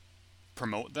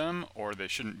promote them, or they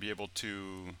shouldn't be able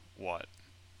to what?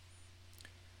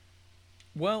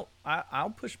 Well, I'll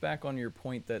push back on your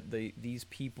point that these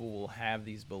people will have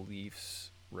these beliefs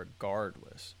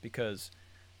regardless, because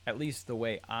at least the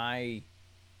way I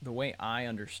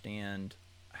understand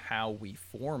how we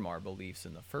form our beliefs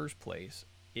in the first place,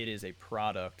 it is a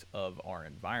product of our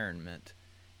environment.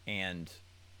 And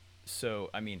so,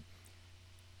 I mean,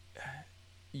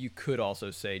 you could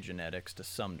also say genetics to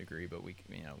some degree, but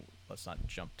let's not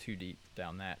jump too deep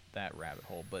down that rabbit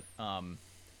hole. But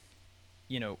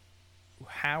you know,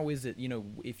 how is it,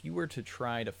 if you were to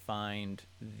try to find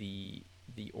the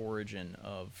origin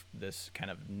of this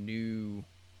kind of new,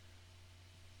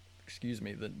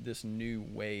 this new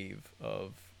wave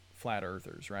of flat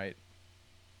earthers, right?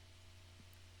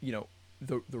 You know,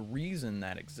 the reason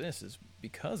that exists is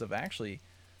because of actually,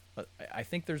 I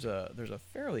think there's a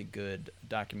fairly good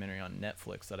documentary on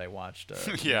Netflix that I watched.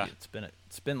 Yeah.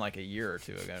 It's been like a year or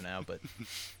two ago now, but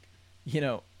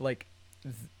like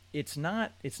it's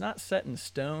not set in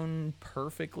stone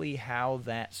perfectly how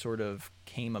that sort of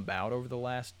came about over the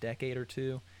last decade or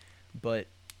two, but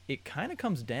it kind of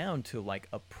comes down to like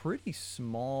a pretty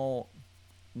small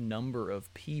number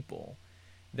of people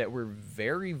that were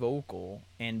very vocal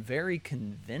and very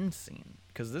convincing,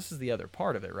 because this is the other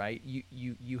part of it, right?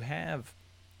 You have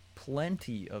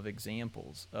plenty of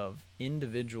examples of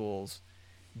individuals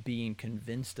being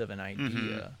convinced of an Mm-hmm.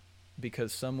 idea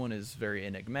because someone is very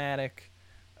enigmatic,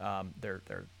 they're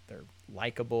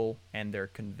likable, and they're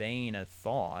conveying a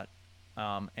thought,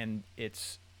 and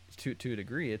it's to a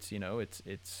degree,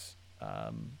 it's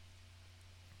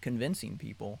convincing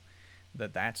people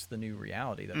that that's the new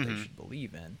reality that they Mm-hmm. should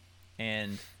believe in.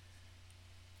 And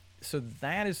so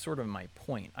that is sort of my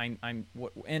point. I'm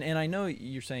what, and I know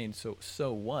you're saying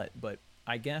so what, but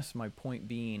I guess my point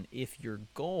being, if your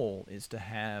goal is to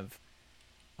have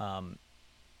um,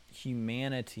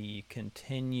 humanity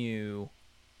continue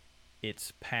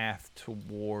its path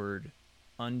toward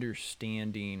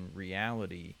understanding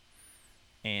reality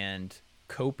and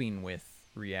coping with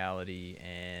reality,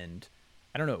 and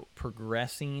I don't know,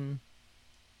 progressing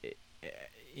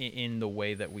in the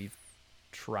way that we've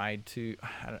tried to.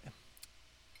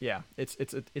 Yeah, it's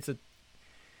a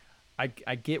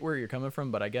I get where you're coming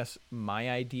from, but I guess my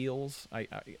ideals,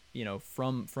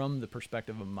 from the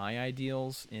perspective of my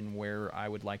ideals in where I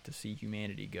would like to see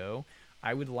humanity go,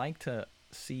 I would like to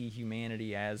see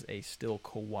humanity as a still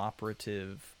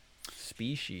cooperative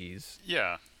species.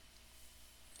 Yeah.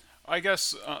 I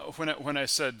guess when I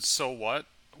said so what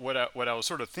I was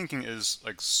sort of thinking is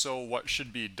like, so what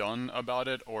should be done about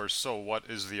it, or so what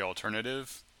is the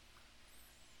alternative?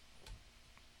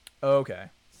 Okay,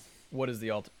 what is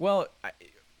the Well,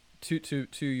 to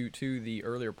the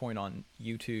earlier point on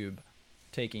YouTube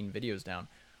taking videos down,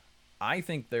 I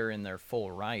think they're in their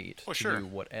full right Oh, to sure. do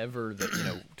whatever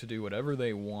to do whatever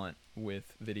they want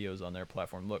with videos on their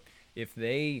platform. Look, if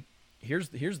they here's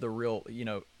the real,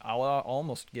 I'll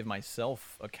almost give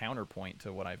myself a counterpoint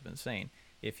to what I've been saying.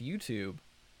 If YouTube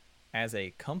as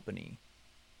a company,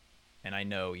 and I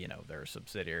know, they're a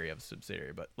subsidiary of a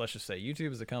subsidiary, but let's just say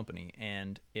YouTube is a company,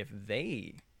 and if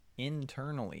they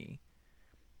internally,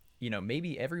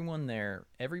 maybe everyone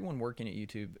working at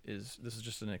YouTube this is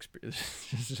just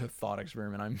this is just a thought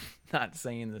experiment. I'm not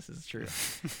saying this is true.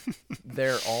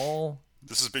 They're all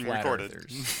This is being flat recorded.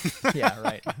 earthers. Yeah,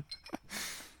 right.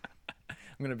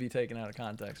 I'm gonna be taken out of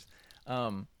context.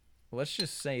 Um, let's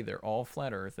just say they're all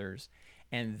flat earthers,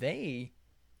 and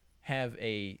have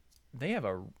a they have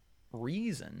a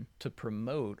reason to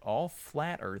promote all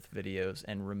flat Earth videos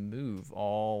and remove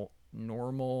all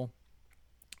normal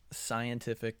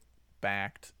scientific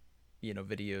backed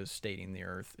videos stating the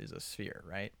Earth is a sphere,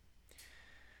 right?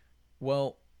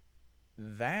 Well,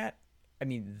 that I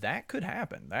mean, that could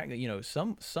happen. That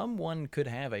someone could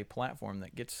have a platform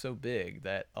that gets so big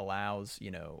that allows,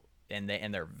 and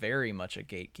they're very much a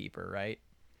gatekeeper, right?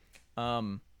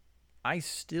 Um, I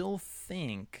still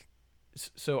think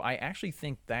so. I actually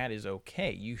think that is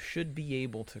okay. You should be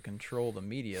able to control the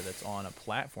media that's on a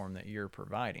platform that you're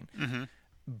providing. Hmm.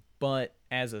 But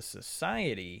as a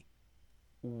society,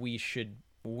 we should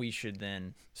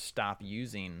then stop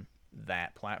using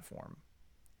that platform.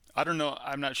 I don't know.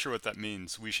 I'm not sure what that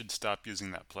means. We should stop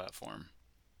using that platform.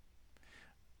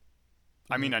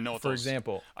 I mean, I know what For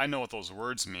example, those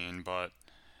words mean, but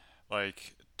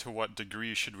like, to what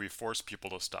degree should we force people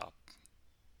to stop?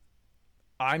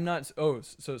 I'm not. Oh,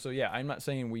 so yeah, I'm not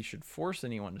saying we should force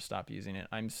anyone to stop using it.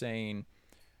 I'm saying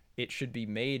it should be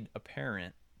made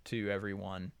apparent to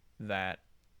everyone that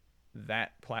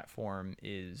that platform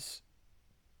is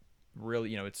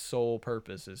really, its sole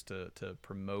purpose is to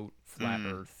promote flat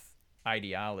Mm, Earth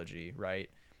ideology, right?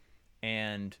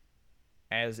 And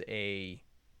as a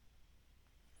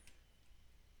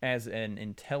as an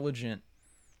intelligent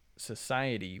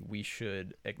society, we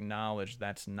should acknowledge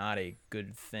that's not a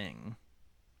good thing,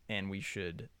 and we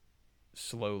should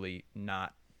slowly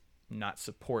not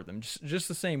support them. Just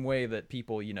the same way that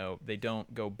people, they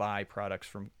don't go buy products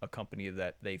from a company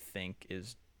that they think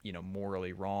is,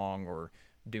 morally wrong or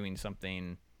doing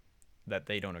something that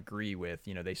they don't agree with.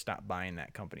 They stop buying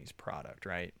that company's product,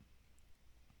 right?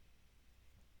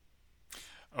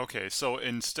 okay, so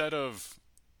instead of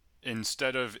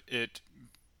it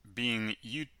being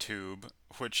YouTube,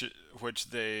 which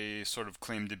they sort of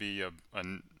claim to be a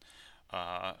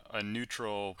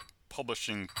neutral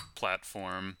publishing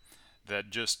platform that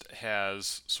just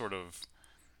has sort of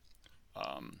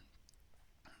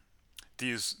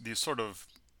these sort of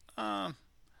uh,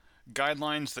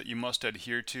 guidelines that you must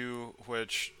adhere to,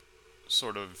 which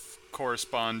sort of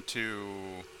correspond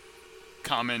to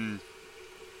common.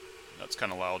 That's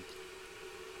kind of loud.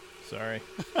 Sorry.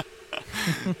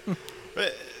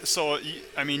 So,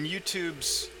 I mean,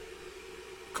 YouTube's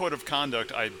code of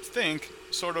conduct, I think,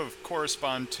 sort of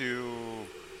correspond to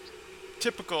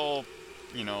typical,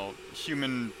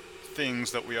 human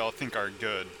things that we all think are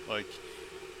good. Like,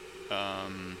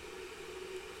 um,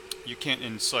 you can't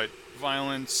incite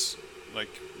violence, like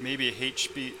maybe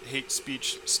hate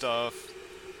speech stuff,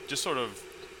 just sort of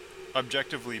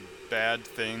objectively bad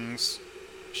things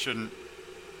shouldn't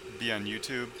be on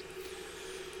YouTube.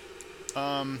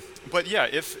 But yeah,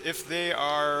 if they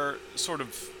are sort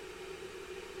of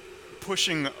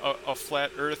pushing a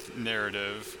flat Earth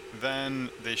narrative, then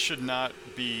they should not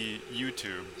be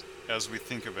YouTube as we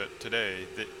think of it today.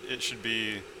 It should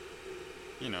be,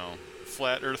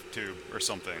 flat Earth tube or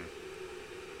something.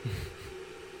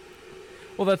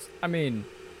 Well,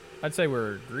 I'd say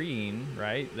we're agreeing,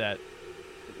 right, that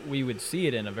we would see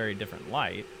it in a very different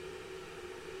light.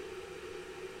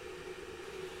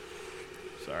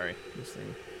 Sorry, this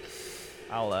thing.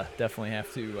 I'll definitely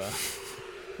have to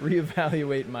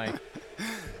reevaluate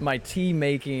my tea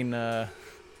making.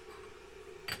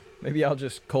 Maybe I'll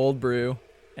just cold brew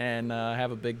and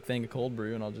have a big thing of cold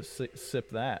brew, and I'll just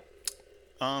sip that.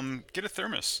 Get a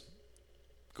thermos.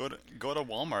 Go to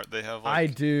Walmart. They have I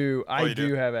like. do. Oh, I you do?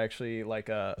 do have actually like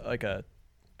a.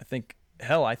 I think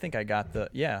I got the.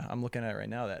 Yeah, I'm looking at it right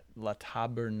now. That La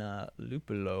Taberna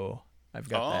Lupulo. I've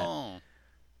got Oh,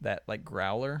 that like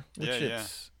growler, which yeah, yeah.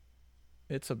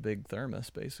 it's a big thermos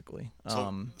basically.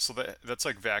 So that's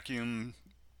like vacuum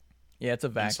Yeah, it's a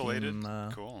insulated.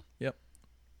 vacuum. Cool. Yep,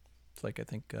 it's like I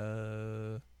think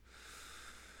I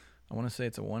want to say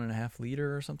it's a 1.5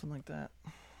 liter or something like that.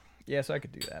 Yeah, so I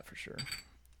could do that for sure.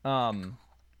 Um,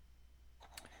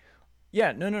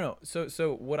 yeah, no.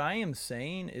 So what I am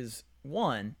saying is,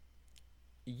 one,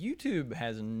 YouTube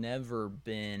has never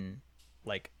been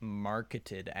like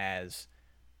marketed as,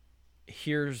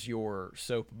 here's your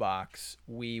soapbox,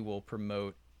 we will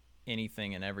promote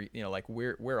anything and every, like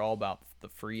we're all about the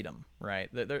freedom, right?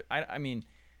 I mean,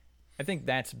 I think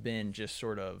that's been just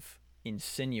sort of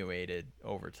insinuated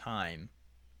over time,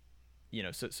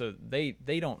 so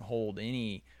they don't hold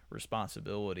any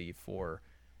responsibility for,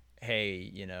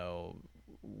 hey,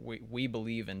 we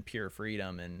believe in pure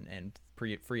freedom and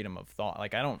freedom of thought.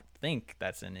 Like, I don't think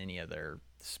that's in any of their,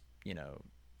 you know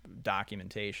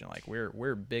documentation. Like,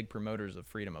 we're big promoters of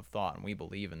freedom of thought, and we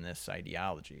believe in this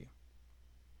ideology,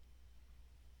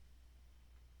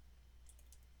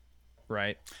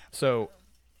 right? So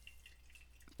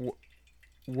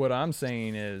what I'm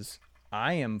saying is,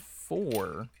 I am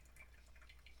for,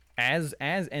 as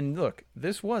and look,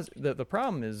 this was the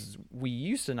problem is, we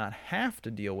used to not have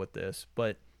to deal with this,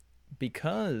 but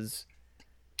because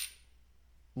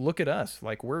look at us,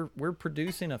 like we're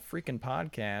producing a freaking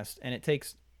podcast, and it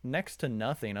takes next to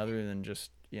nothing other than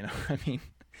just, I mean,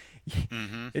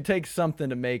 Mm-hmm. it takes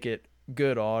something to make it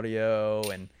good audio,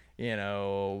 and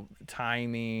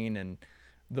timing, and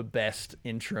the best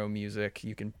intro music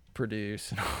you can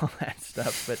produce, and all that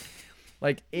stuff. But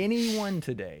like, anyone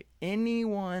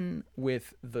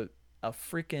with a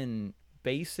freaking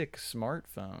basic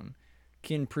smartphone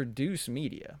can produce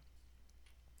media.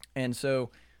 And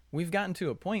so we've gotten to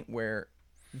a point where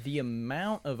the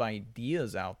amount of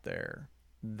ideas out there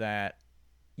that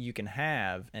you can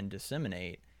have and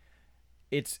disseminate,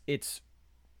 it's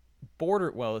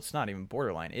well, it's not even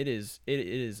borderline. It is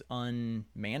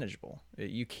unmanageable.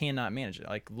 You cannot manage it.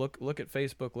 Like look at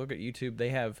Facebook, look at YouTube. They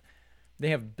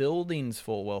have buildings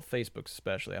full, well, Facebook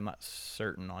especially. I'm not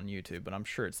certain on YouTube, but I'm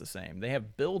sure it's the same. They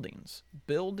have buildings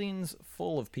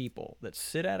full of people that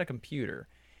sit at a computer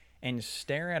and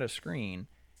stare at a screen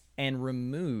and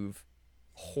remove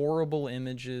horrible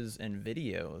images and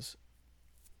videos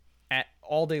at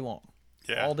all day long.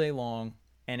 Yeah. All day long.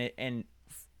 And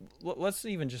let's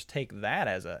even just take that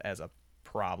as a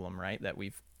problem, right? That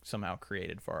we've somehow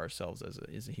created for ourselves as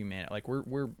a humanity. Like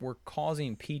we're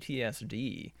causing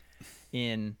PTSD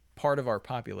in part of our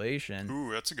population.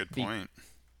 Ooh, that's a good point.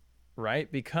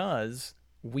 Right? Because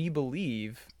we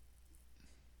believe,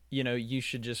 you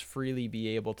should just freely be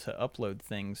able to upload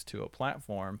things to a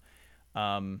platform.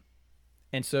 And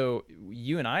so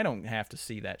you and I don't have to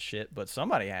see that shit, but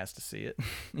somebody has to see it,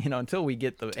 until we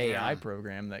get the AI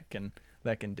program that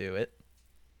can do it.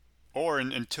 Or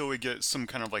until we get some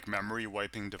kind of like memory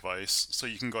wiping device, so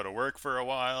you can go to work for a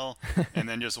while and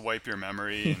then just wipe your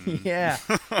memory. And... Yeah,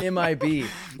 MIB.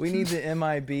 We need the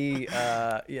MIB,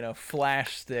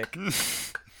 flash stick.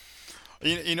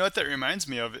 You know what that reminds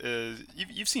me of is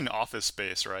you've seen Office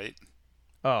Space, right?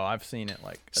 Oh, I've seen it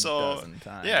like a dozen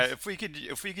times. Yeah, if we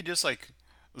could just like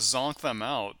zonk them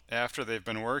out after they've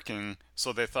been working,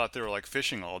 so they thought they were like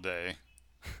fishing all day.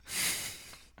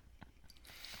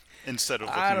 Instead of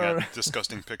looking at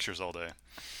disgusting pictures all day.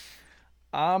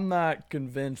 I'm not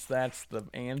convinced that's the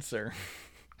answer.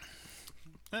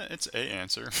 It's a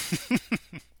answer.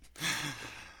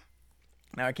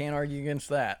 Now, I can't argue against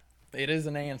that. It is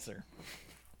an answer.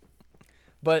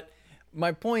 But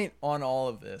my point on all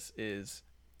of this is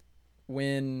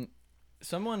when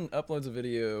someone uploads a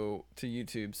video to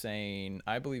YouTube saying,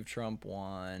 I believe Trump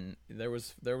won, there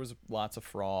was lots of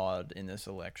fraud in this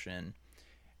election,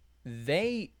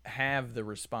 they have the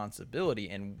responsibility,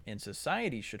 and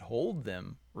society should hold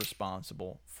them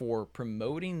responsible for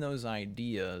promoting those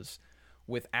ideas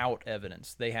without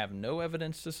evidence. They have no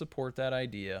evidence to support that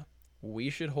idea. We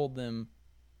should hold them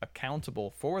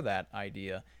accountable for that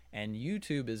idea, and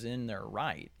YouTube is in their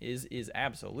right, is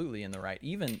absolutely in the right,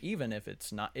 even if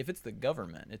it's not, if it's the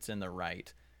government, it's in the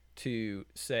right to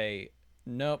say,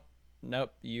 nope,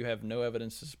 you have no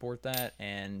evidence to support that,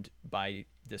 and by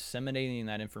disseminating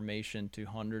that information to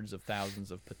hundreds of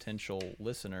thousands of potential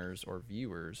listeners or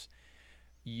viewers,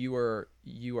 you are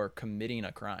committing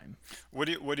a crime. What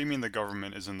do you mean the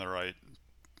government is in the right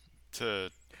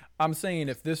to? I'm saying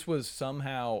if this was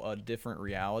somehow a different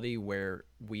reality where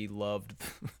we loved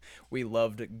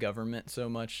government so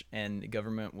much, and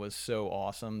government was so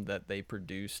awesome that they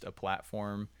produced a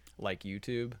platform like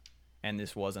YouTube, and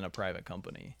this wasn't a private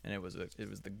company, and it was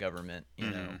the government,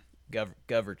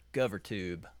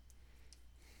 GovTube.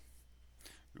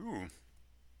 Ooh.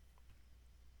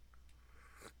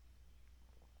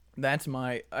 That's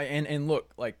my and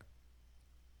look, like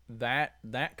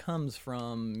that comes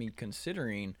from me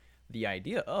considering the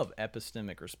idea of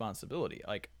epistemic responsibility.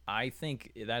 Like, I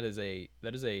think that is a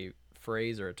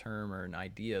phrase or a term or an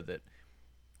idea that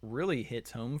really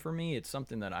hits home for me. It's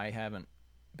something that I haven't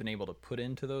been able to put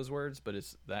into those words, but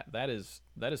it's that is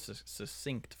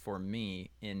succinct for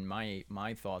me in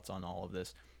my thoughts on all of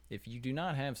this. If you do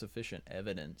not have sufficient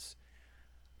evidence,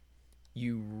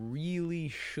 you really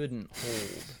shouldn't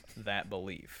hold that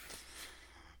belief.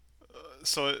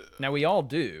 Now, we all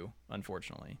do,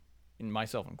 unfortunately, and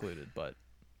myself included, but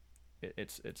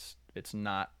it's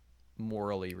not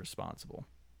morally responsible.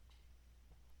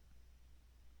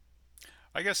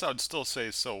 I guess I would still say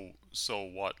so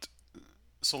what?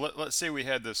 So let's say we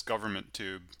had this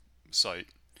GovernmentTube site.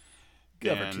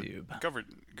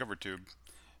 GovernTube.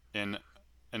 And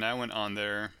I went on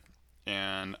there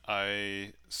and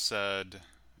I said,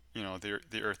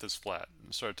 the earth is flat.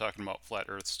 I started talking about flat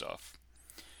earth stuff.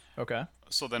 Okay.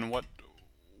 So then what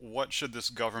should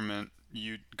this GovernmentTube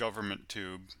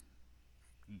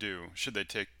do?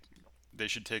 They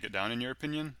should take it down, in your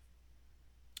opinion?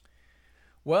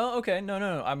 Well, okay.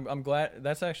 No. I'm glad.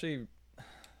 That's actually,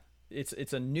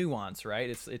 it's a nuance, right?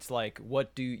 It's like,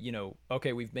 what do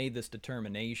okay, we've made this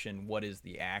determination, what is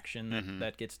the action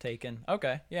that gets taken?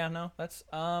 Okay. Yeah, no. That's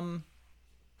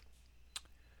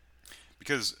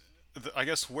because I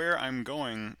guess where I'm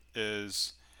going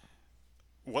is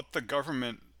what the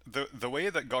government, the way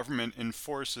that government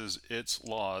enforces its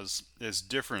laws is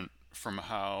different from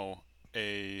how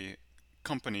a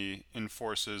company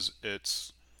enforces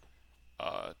its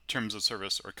terms of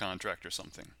service or contract or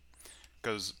something.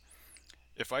 Because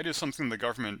if I do something the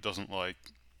government doesn't like,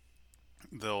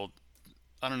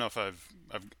 I don't know if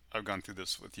I've gone through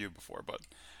this with you before, but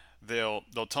they'll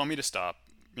tell me to stop.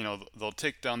 They'll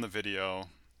take down the video,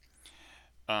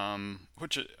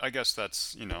 which I guess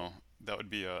that's that would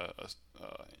be a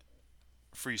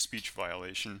free speech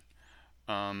violation.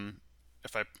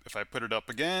 If I put it up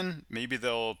again, maybe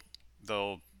they'll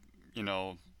you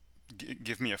know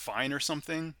give me a fine or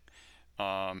something.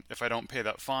 If I don't pay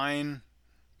that fine,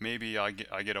 maybe I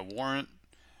get a warrant,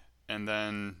 and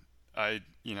then I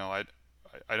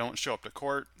don't show up to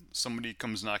court. Somebody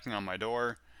comes knocking on my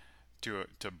door to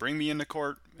bring me into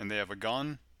court, and they have a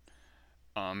gun.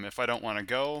 If I don't want to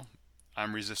go,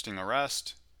 I'm resisting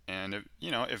arrest, and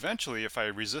eventually, if I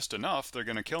resist enough, they're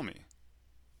gonna kill me,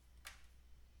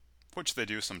 which they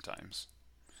do sometimes.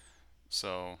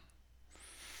 So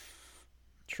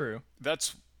True.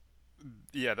 that's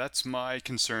that's my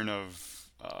concern of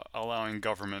allowing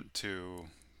government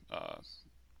uh,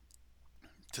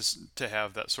 to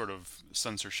have that sort of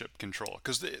censorship control,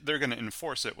 because they're going to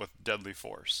enforce it with deadly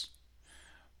force.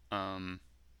 Um,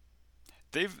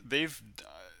 they've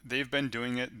been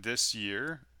doing it this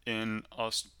year in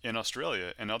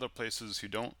Australia and other places who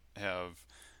don't have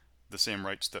the same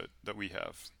rights that we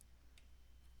have.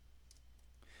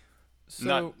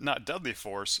 So Not deadly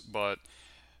force, but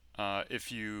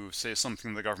if you say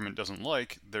something the government doesn't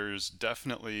like, there's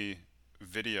definitely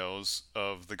videos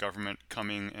of the government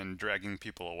coming and dragging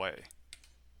people away.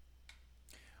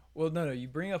 well, no, you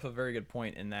bring up a very good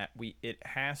point in that it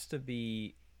has to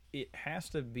be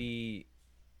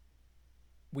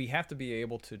we have to be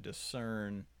able to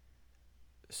discern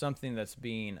something that's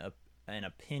being an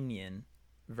opinion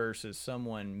versus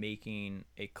someone making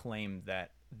a claim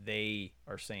that they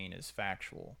are saying is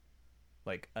factual.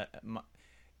 Like,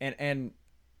 and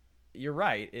you're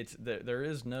right. There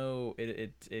is no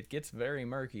it gets very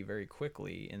murky very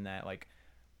quickly in that, like,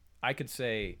 I could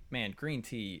say, man, green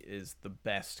tea is the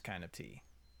best kind of tea,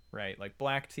 right? Like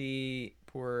black tea,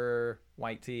 puer,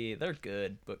 white tea, they're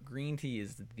good, but green tea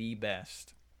is the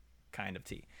best kind of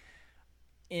tea.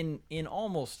 In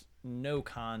almost no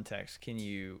context can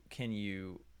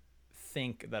you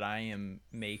think that I am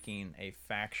making a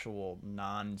factual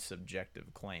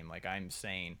non-subjective claim. Like, I'm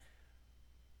saying,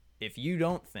 if you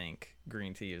don't think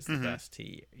green tea is the Hmm. best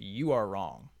tea, you are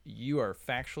wrong. You are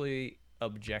factually,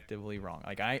 objectively wrong.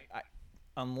 Like, I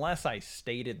unless I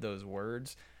stated those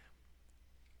words,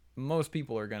 most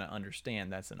people are going to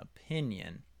understand that's an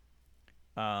opinion.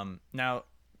 Now,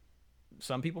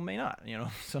 some people may not.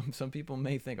 Some people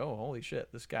may think, "Oh, holy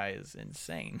shit, this guy is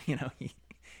insane."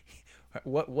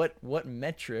 What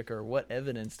metric or what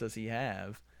evidence does he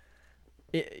have?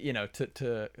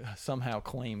 To somehow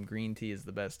claim green tea is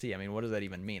the best tea. I mean, what does that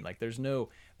even mean? Like, there's no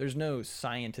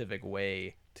scientific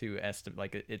way to estimate.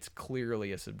 Like, it's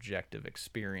clearly a subjective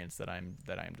experience that I'm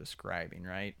describing,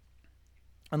 right?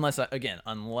 Unless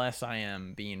I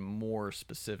am being more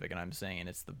specific and I'm saying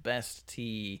it's the best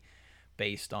tea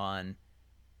based on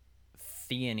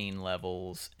theanine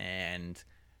levels, and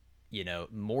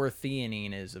more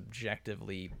theanine is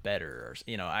objectively better, or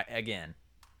I again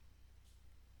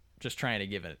just trying to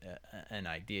give an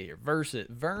idea here,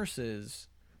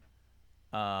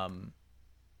 um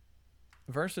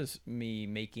versus me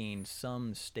making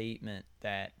some statement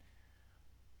that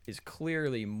is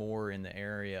clearly more in the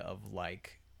area of,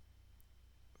 like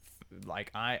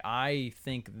I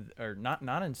think, or not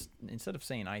instead of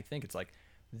saying I think, it's like,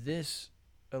 this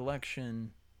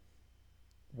election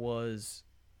was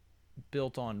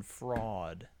built on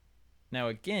fraud. Now,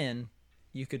 again,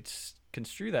 you could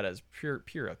construe that as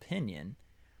pure opinion,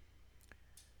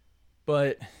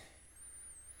 but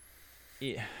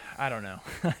I don't know.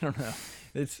 I don't know.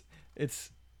 It's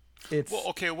it's Well, it's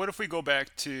okay, what if we go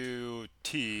back to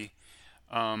tea,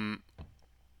 um,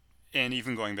 and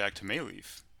even going back to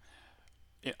Mayleaf?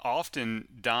 Often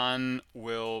Don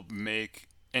will make,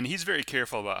 and he's very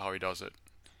careful about how he does it.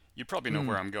 You probably know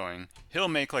where I'm going. He'll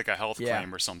make like a health yeah.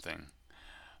 claim or something.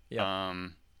 Yep.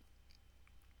 Um,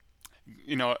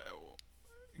 you know,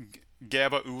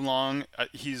 GABA oolong.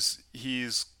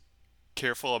 He's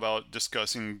careful about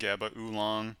discussing GABA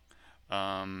oolong,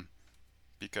 um,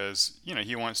 because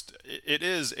he wants it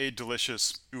is a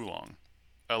delicious oolong.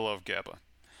 I love GABA.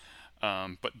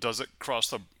 But does it It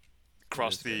cross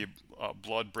is the good.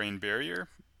 blood-brain barrier?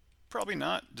 Probably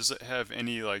not. Does it have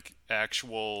any like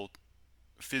actual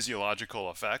physiological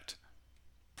effect?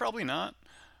 Probably not.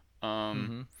 Um,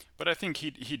 Mm-hmm. but I think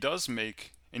he does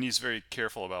make, and he's very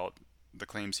careful about the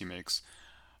claims he makes.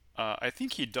 I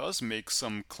think he does make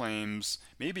some claims,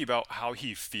 maybe about how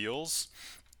he feels,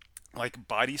 like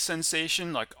body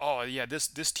sensation, like, oh yeah, this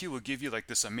tea will give you like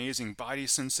this amazing body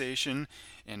sensation,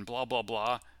 and blah blah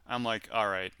blah. I'm like, all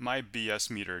right, my BS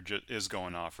meter is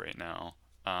going off right now.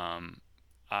 Um,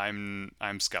 I'm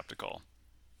skeptical.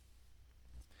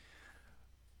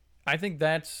 I think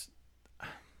that's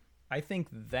I think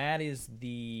that is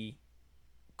the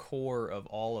core of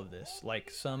all of this. Like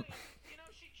some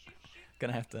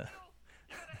gonna have to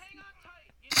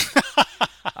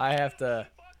I have to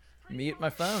mute my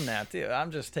phone now too.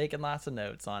 I'm just taking lots of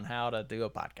notes on how to do a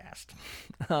podcast.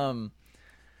 um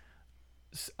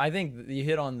I think you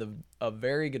hit on the a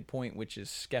very good point, which is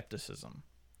skepticism.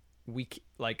 We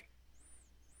like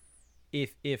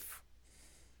if if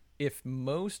if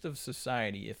most of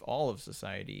society, if all of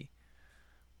society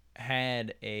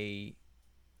had a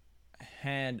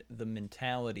had the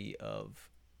mentality of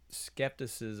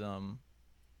skepticism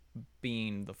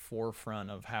being the forefront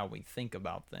of how we think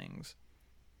about things,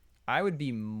 I would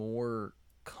be more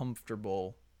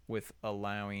comfortable with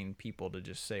allowing people to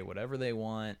just say whatever they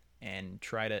want and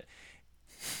try to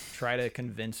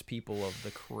convince people of the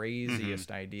Hmm.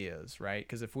 craziest ideas, right?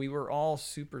 Because if we were all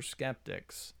super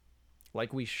skeptics,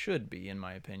 like we should be, in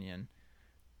my opinion,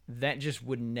 that just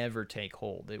would never take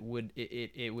hold. It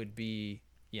would be,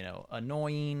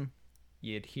 annoying.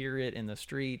 You'd hear it in the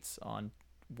streets on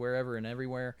wherever and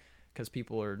everywhere because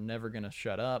people are never going to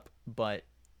shut up, but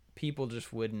people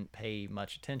just wouldn't pay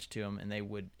much attention to them, and it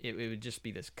would just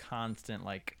be this constant,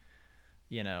 like,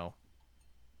 you know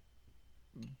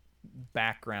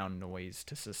background noise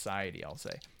to society, I'll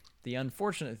say. The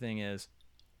unfortunate thing is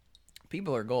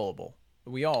people are gullible.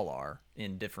 We all are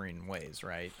in differing ways,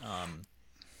 right?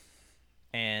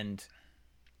 And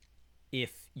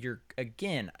if you're,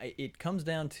 again, it comes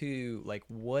down to, like,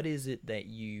 what is it that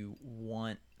you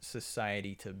want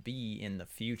society to be in the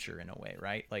future, in a way,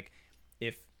 right? Like,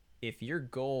 if your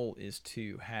goal is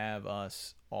to have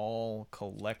us all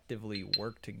collectively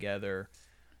work together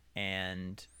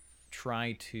and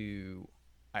try to,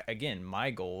 again,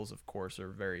 my goals, of course, are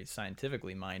very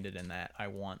scientifically minded in that I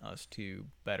want us to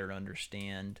better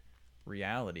understand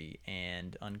reality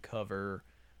and uncover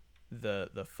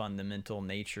the fundamental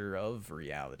nature of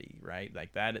reality, right?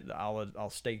 Like that, I'll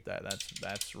state that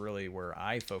that's really where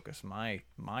I focus my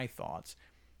thoughts.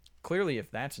 Clearly,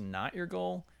 if that's not your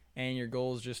goal, and your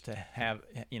goal is just to have,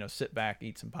 sit back,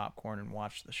 eat some popcorn, and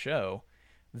watch the show,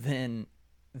 then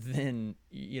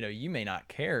you may not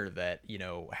care that,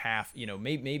 half,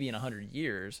 maybe in 100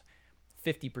 years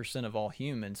 50% of all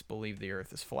humans believe the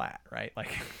earth is flat, right?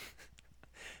 Like,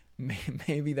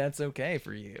 maybe that's okay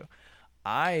for you.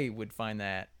 I would find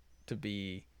that to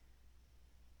be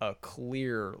a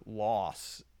clear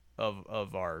loss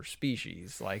of our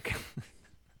species, like,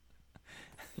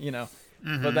 you know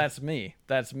but Hmm. that's me,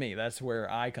 that's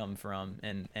where I come from,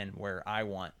 and where I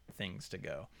want things to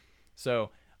go. So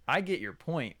I get your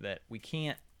point that we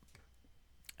can't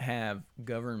have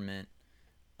government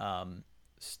um,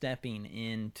 stepping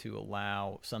in to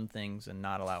allow some things and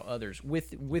not allow others,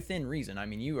 within reason. I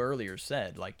mean, you earlier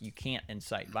said, like, you can't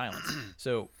incite violence.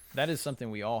 So that is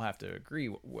something we all have to agree,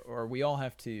 or we all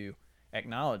have to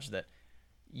acknowledge that,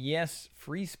 yes,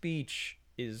 free speech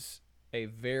is a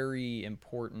very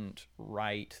important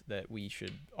right that we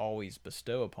should always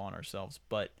bestow upon ourselves,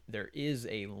 but there is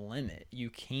a limit. You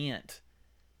can't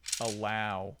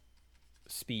allow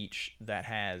speech that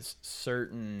has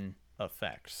certain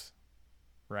effects,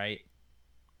 right?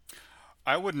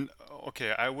 I wouldn't.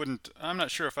 Okay, I wouldn't. I'm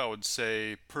not sure if I would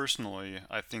say personally.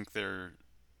 I think there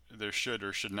should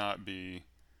or should not be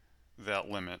that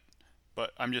limit,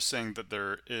 but I'm just saying that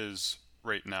there is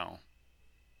right now.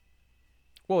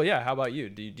 Well, yeah. How about you?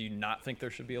 Do you not think there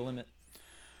should be a limit?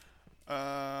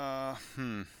 Uh,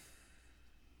 hmm.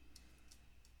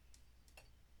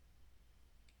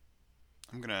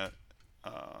 I'm gonna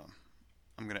uh,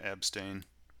 I'm gonna abstain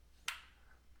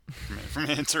from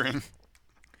answering.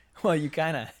 Well, you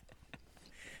kind of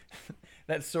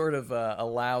that sort of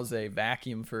allows a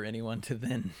vacuum for anyone to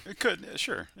then. It could,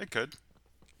 sure, it could.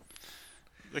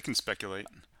 They can speculate.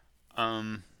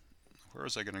 Um, where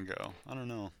was I gonna go? I don't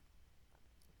know.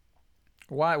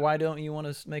 Why don't you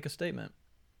want to make a statement?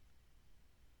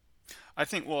 I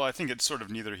think it's sort of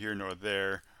neither here nor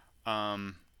there.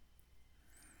 Um,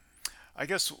 I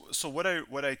guess so. What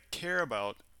I care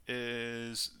about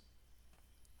is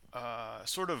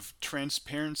sort of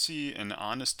transparency and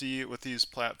honesty with these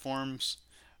platforms.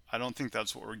 I don't think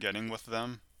that's what we're getting with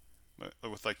them.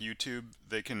 With like YouTube,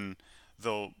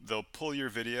 they'll pull your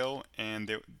video and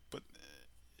they but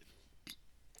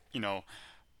you know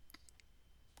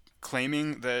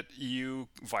claiming that you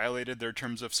violated their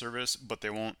terms of service, but they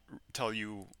won't tell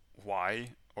you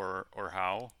why or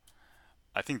how.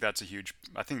 I think that's a huge.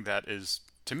 I think that is,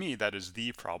 to me, that is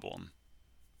the problem.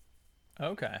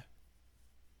 Okay.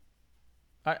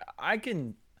 I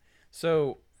can.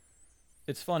 So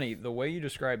it's funny the way you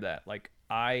describe that. Like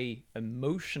I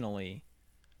emotionally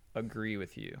agree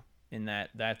with you in that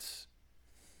that's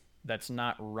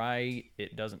not right.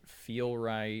 It doesn't feel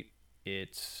right.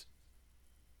 It's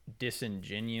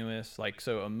disingenuous. Like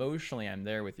so emotionally, I'm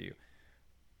there with you.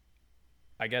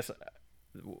 I guess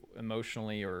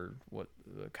emotionally or what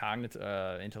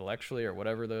cognitive, intellectually or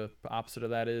whatever the opposite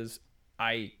of that is,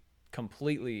 I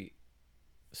completely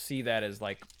see that as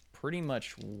like pretty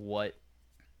much what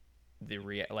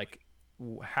like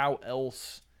how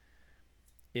else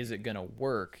is it going to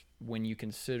work when you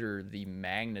consider the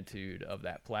magnitude of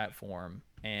that platform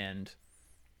and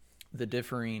the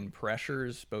differing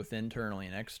pressures both internally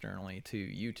and externally to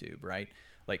YouTube, right?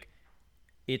 Like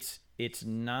it's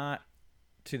not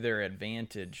to their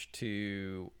advantage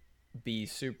to be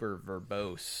super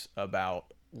verbose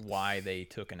about why they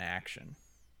took an action.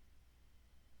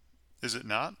 Is it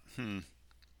not?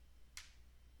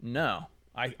 No,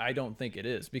 I don't think it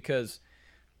is because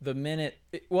the minute,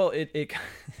 well, it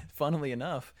funnily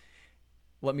enough,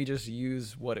 let me just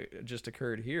use what just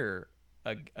occurred here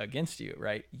against you,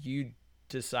 right? You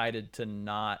decided to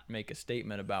not make a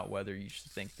statement about whether you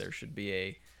think there should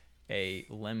be a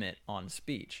limit on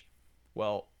speech.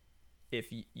 Well, if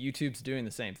YouTube's doing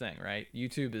the same thing, right?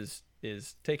 YouTube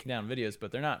is taking down videos,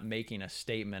 but they're not making a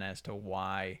statement as to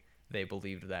why they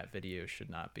believed that video should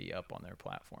not be up on their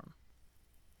platform.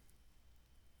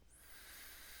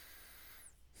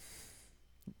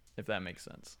 If that makes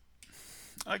sense.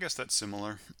 I guess that's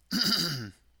similar.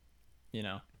 You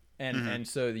know, and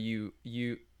so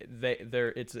they're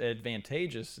it's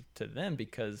advantageous to them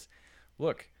because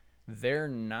look, they're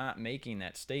not making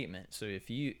that statement. So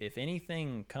if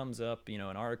anything comes up, you know,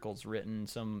 an article's written,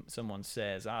 someone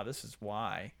says, this is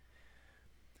why,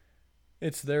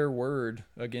 it's their word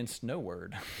against no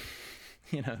word.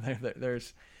 You know,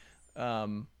 there's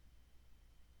um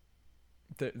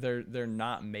they're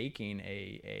not making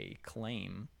a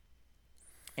claim,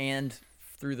 and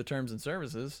through the terms and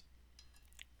services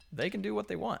they can do what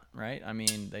they want, right? I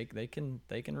mean, they can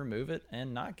remove it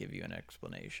and not give you an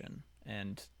explanation,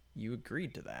 and you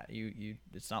agreed to that. You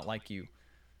it's not like you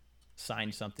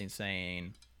signed something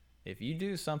saying if you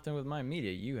do something with my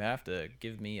media, you have to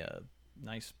give me a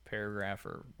nice paragraph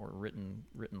or written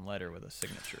letter with a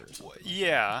signature or something like that.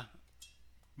 Yeah,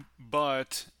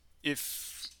 but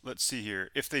if let's see here,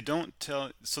 if they don't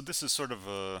tell, so this is sort of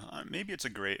a maybe it's a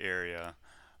gray area.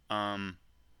 Um,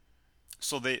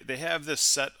 so they have this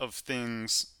set of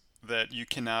things that you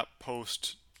cannot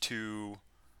to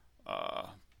uh,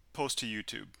 post to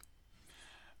YouTube.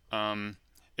 Um,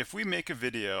 if we make a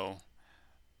video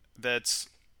that's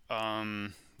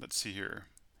let's see here,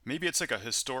 maybe it's like a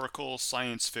historical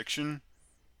science fiction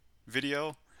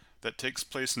video that takes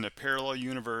place in a parallel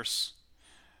universe,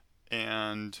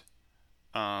 and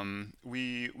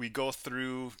we go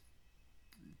through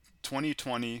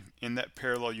 2020 in that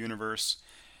parallel universe,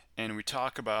 and we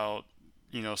talk about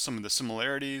some of the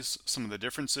similarities, some of the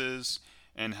differences,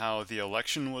 and how the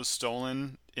election was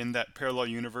stolen in that parallel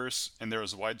universe, and there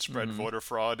was widespread Mm-hmm. voter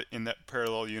fraud in that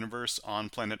parallel universe on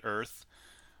planet Earth.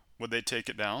 Would they take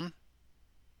it down?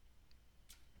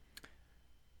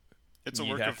 It's a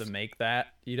You'd work have to of, make that.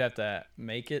 You'd have to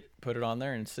make it, put it on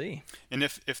there, and see. and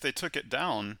if they took it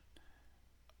down,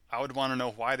 I would want to know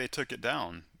why they took it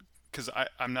down, because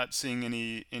I'm not seeing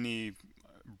any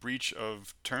breach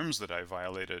of terms that I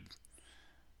violated.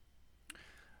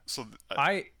 So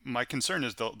I my concern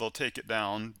is they'll take it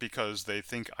down because they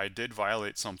think I did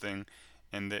violate something,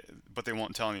 but they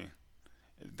won't tell me.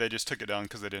 They just took it down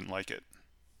because they didn't like it.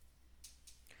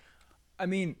 I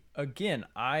mean, again,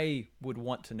 I would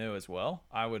want to know as well.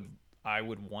 I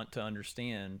would want to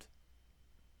understand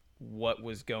what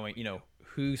was going,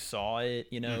 who saw it,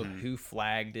 Hmm. who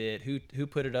flagged it, who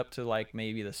put it up to like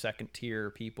maybe the second tier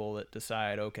people that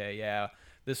decide, okay, yeah,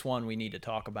 this one we need to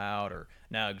talk about, or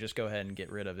now just go ahead and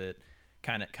get rid of it,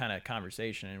 kind of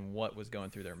conversation, and what was going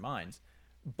through their minds.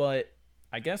 But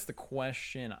I guess the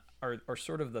question, or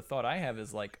sort of the thought I have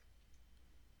is like,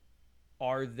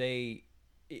 are they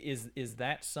is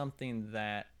that something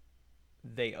that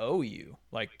they owe you?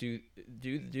 Like, do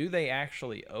they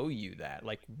actually owe you that?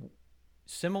 Like,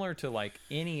 similar to like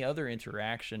any other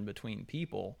interaction between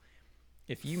people,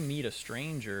 if you meet a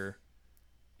stranger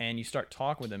and you start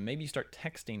talking with them, maybe you start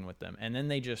texting with them, and then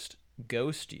they just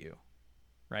ghost you,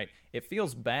 right? It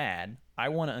feels bad. I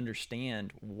want to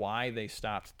understand why they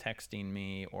stopped texting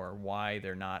me or why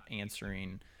they're not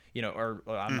answering, or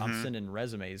I'm Hmm. sending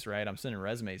resumes, right? I'm sending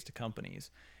resumes to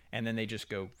companies, and then they just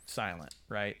go silent,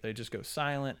 right? They just go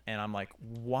silent. And I'm like,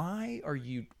 why are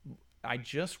you? I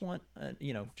just want,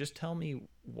 just tell me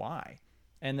why.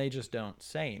 And they just don't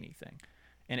say anything.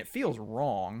 And it feels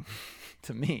wrong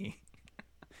to me.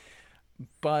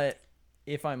 But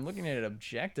if I'm looking at it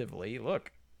objectively,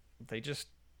 look, they just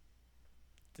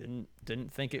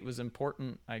didn't think it was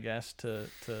important, I guess, to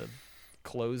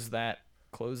close that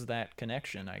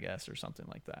connection, I guess, or something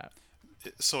like that.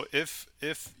 So if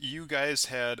you guys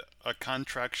had a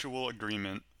contractual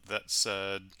agreement that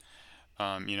said,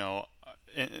 you know,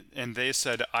 and they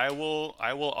said, I will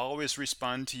always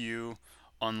respond to you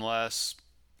unless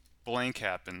blank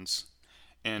happens,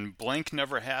 and blank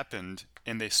never happened,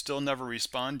 and they still never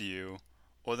respond to you,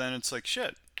 well then it's like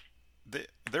shit.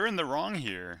 They're in the wrong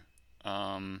here.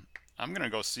 I'm gonna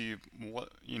go see what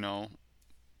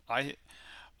I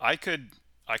I could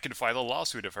I could file a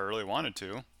lawsuit if I really wanted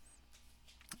to.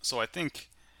 So I think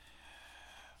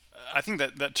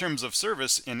that terms of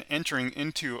service in entering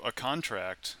into a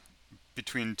contract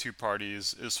between two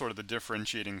parties is sort of the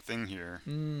differentiating thing here.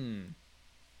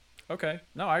 Okay.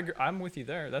 No, I'm with you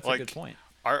there. That's a good Like, point.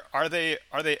 are they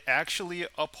actually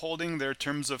upholding their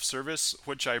terms of service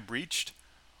which I breached,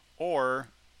 or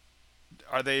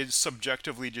are they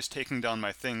subjectively just taking down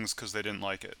my things because they didn't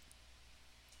like it?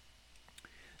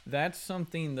 That's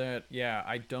something that, yeah,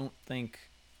 I don't think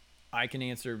I can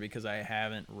answer because I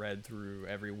haven't read through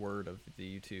every word of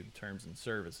the YouTube terms and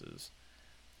services.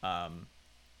 Um,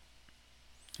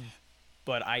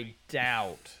 but I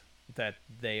doubt that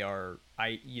they are.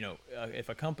 If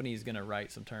a company is going to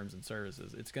write some terms and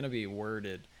services, it's going to be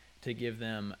worded to give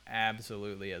them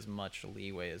absolutely as much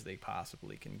leeway as they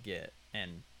possibly can get,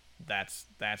 and that's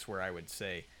where I would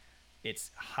say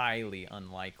it's highly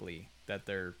unlikely that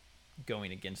they're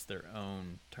going against their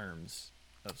own terms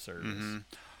of service. Hmm.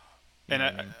 You And know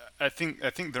what I mean? I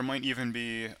think there might even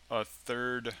be a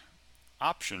third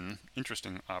option,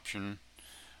 interesting option,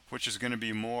 which is going to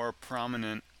be more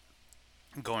prominent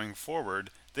going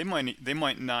forward. They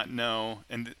might not know,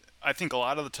 and I think a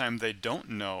lot of the time they don't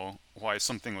know why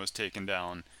something was taken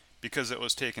down because it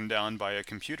was taken down by a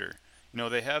computer.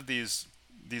 They have these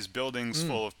buildings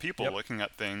full of people Yep. looking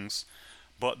at things,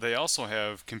 but they also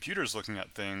have computers looking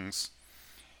at things.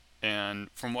 And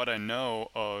from what I know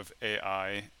of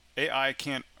AI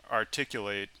can't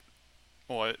articulate,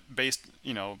 well,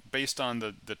 based on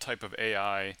the type of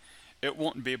AI, it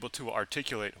won't be able to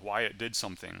articulate why it did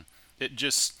something.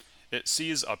 It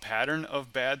sees a pattern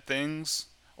of bad things,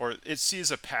 or it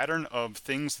sees a pattern of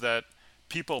things that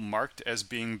people marked as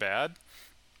being bad,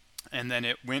 and then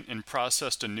it went and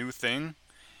processed a new thing,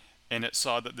 and it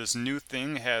saw that this new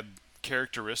thing had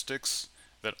characteristics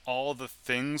that all the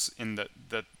things in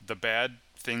the bad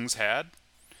things had.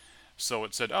 So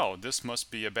it said, oh, this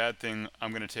must be a bad thing,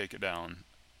 I'm going to take it down.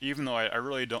 Even though I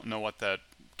really don't know what that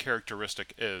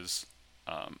characteristic is,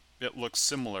 it looks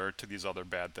similar to these other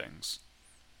bad things.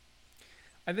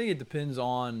 I think it depends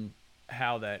on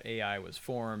how that AI was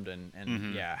formed and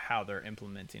Hmm. yeah, how they're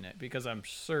implementing it. Because I'm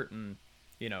certain,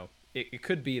 it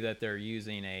could be that they're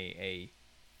using a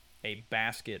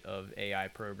basket of AI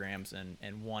programs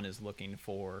and one is looking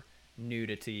for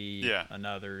nudity, Yeah.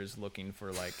 another is looking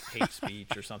for like hate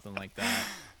speech or something like that.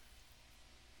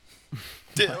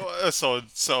 But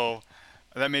So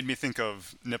that made me think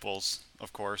of nipples,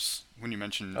 of course, when you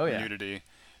mentioned oh yeah. nudity.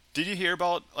 Did you hear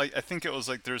about, like, I think it was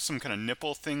like there's some kind of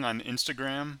nipple thing on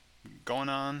Instagram going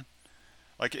on?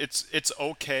 Like, it's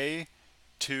okay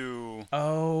to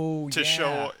Oh to yeah.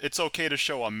 show it's okay to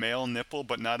show a male nipple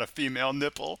but not a female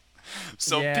nipple.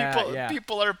 So Yeah, people yeah.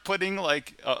 people are putting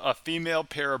like a female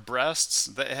pair of breasts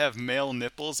that have male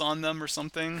nipples on them or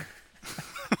something.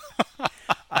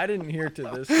 I didn't hear to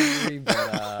this degree, but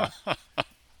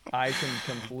I can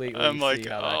completely I'm see like,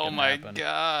 how that "Oh can my happen.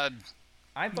 God."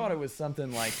 I thought it was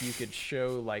something like you could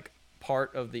show like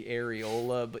part of the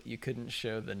areola, but you couldn't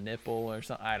show the nipple or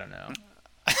something. I don't know.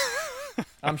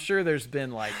 I'm sure there's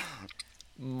been like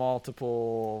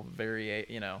multiple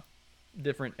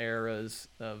different eras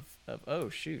of oh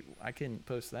shoot, I couldn't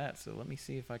post that, so let me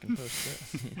see if I can post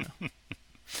this.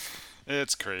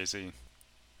 It's crazy.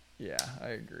 Yeah, I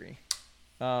agree.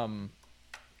 Um.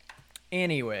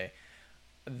 Anyway,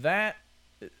 that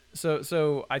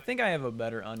so I think I have a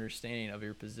better understanding of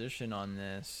your position on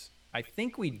this. I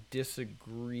think we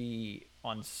disagree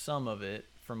on some of it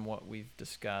from what we've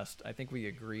discussed. I think we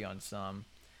agree on some.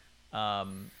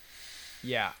 Um,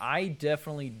 yeah, I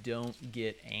definitely don't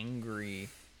get angry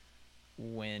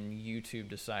when YouTube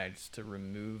decides to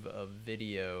remove a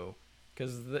video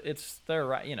because it's their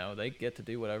right. They get to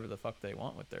do whatever the fuck they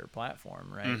want with their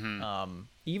platform, right? Hmm.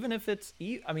 Even if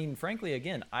I mean, frankly,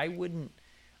 again, I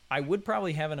would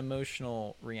probably have an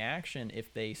emotional reaction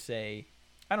if they say,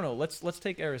 I don't know. Let's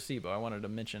take Arecibo. I wanted to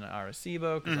mention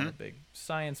Arecibo because I'm a big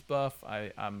science buff.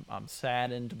 I'm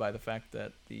saddened by the fact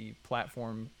that the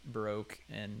platform broke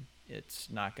and it's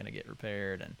not going to get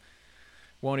repaired, and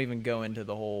won't even go into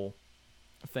the whole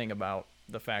thing about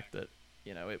the fact that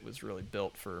it was really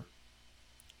built for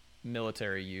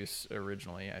military use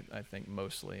originally. I think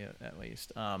mostly at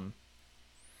least.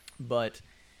 But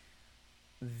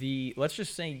let's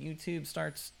just say YouTube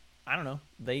starts. I don't know.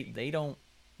 They don't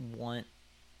want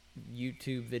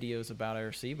YouTube videos about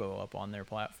Arecibo up on their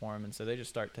platform, and so they just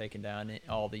start taking down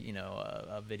all the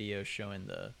a video showing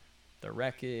the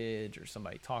wreckage or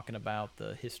somebody talking about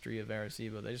the history of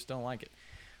Arecibo. They just don't like it.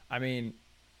 I mean,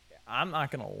 I'm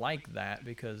not gonna like that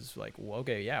because, like, well,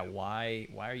 okay, yeah, why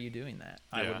are you doing that?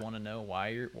 I would want to know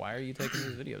why are you taking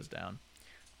these videos down?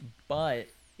 But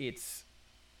it's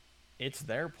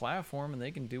their platform and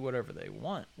they can do whatever they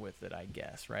want with it, I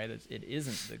guess, right? It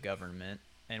isn't the government,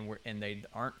 and they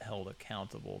aren't held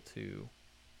accountable to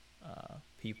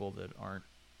people that aren't,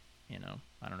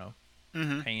 I don't know,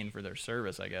 paying for their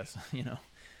service, I guess,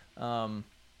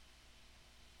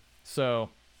 So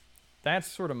that's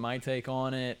sort of my take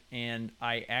on it, and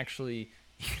I actually,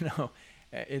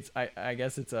 I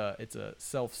guess it's a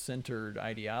self-centered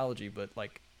ideology, but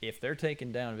like if they're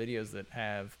taking down videos that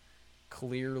have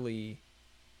clearly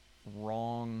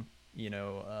wrong,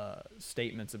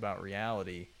 statements about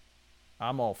reality,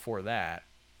 I'm all for that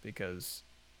because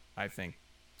I think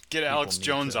get Alex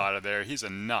Jones out of there. He's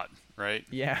a nut, right?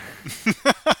 Yeah.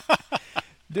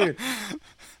 Dude,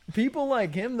 people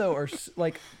like him though are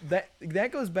like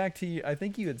that goes back to, I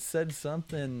think you had said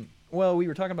something, well, we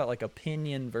were talking about like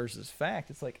opinion versus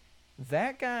fact. It's like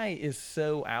that guy is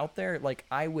so out there. Like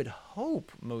I would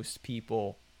hope most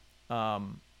people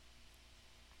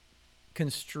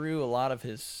construe a lot of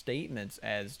his statements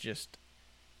as just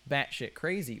batshit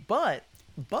crazy, but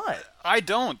I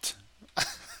don't.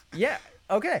 Yeah,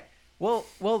 okay. Well,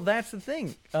 that's the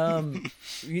thing.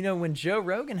 When Joe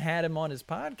Rogan had him on his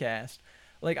podcast,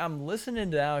 like I'm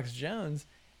listening to Alex Jones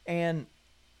and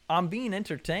I'm being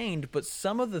entertained, but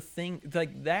some of the things,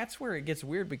 like that's where it gets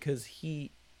weird because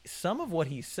some of what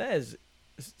he says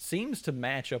seems to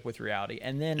match up with reality,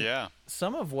 and then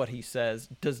some of what he says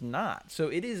does not. So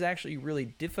it is actually really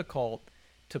difficult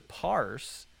to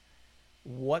parse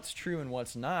what's true and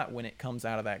what's not when it comes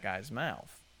out of that guy's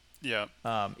mouth. Yeah.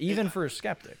 Even for a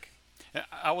skeptic.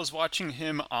 I was watching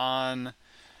him on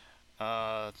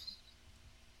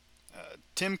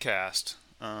Timcast,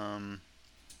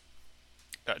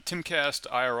 Timcast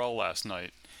IRL last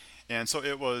night, and so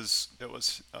it was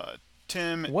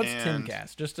Tim. What's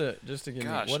Timcast? Just to give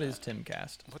me, what is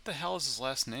Timcast? What the hell is his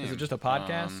last name? Is it just a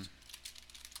podcast?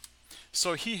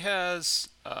 So he has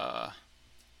a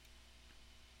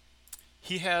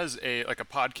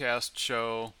podcast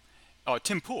show. Oh,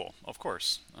 Tim Pool, of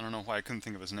course. I don't know why I couldn't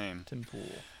think of his name. Tim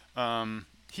Pool.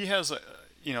 He has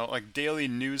like daily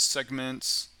news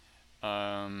segments.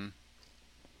 I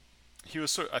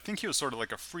think he was sort of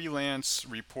like a freelance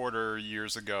reporter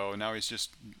years ago. Now he's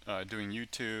just doing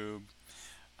YouTube.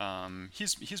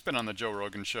 He's been on the Joe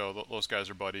Rogan show. Those guys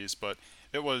are buddies. But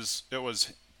it was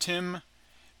Tim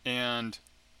and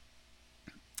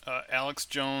Alex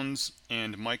Jones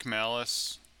and Mike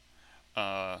Malice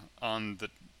on the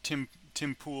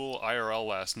Tim Pool IRL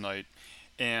last night,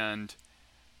 and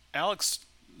Alex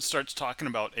starts talking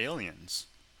about aliens.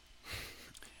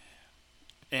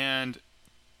 And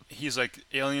he's like,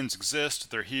 aliens exist,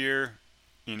 they're here,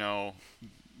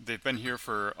 they've been here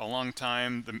for a long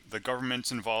time, the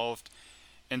government's involved.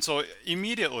 And so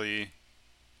immediately,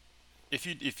 if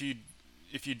you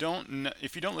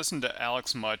don't listen to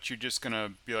Alex much, you're just going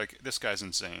to be like, this guy's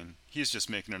insane. He's just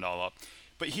making it all up.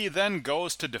 But he then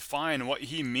goes to define what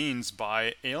he means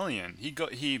by alien.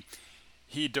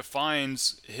 He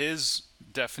defines his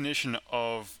definition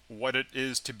of what it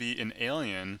is to be an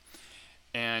alien,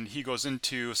 and he goes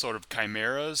into sort of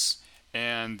chimeras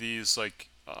and these like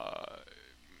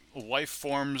life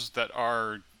forms that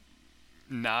are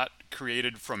not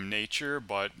created from nature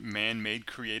but man-made,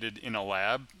 created in a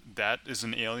lab. That is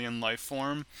an alien life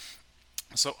form.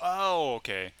 So,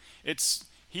 okay,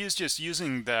 he's just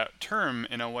using that term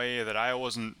in a way that I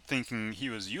wasn't thinking he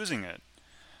was using it.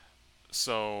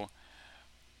 So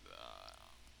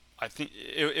I think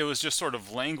it was just sort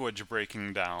of language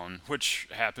breaking down, which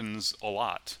happens a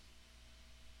lot.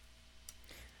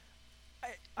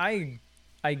 I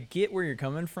get where you're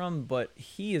coming from, but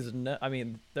he is no, I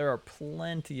mean, there are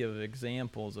plenty of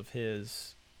examples of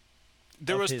his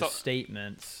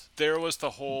statements. There was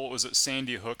the whole, was it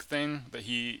Sandy Hook thing that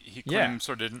he claimed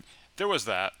sort of didn't. There was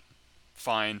that.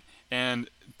 Fine. And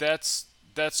that's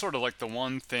that's sort of like the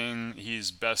one thing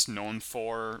he's best known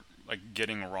for, like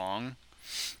getting wrong.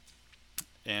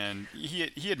 And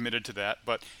he admitted to that.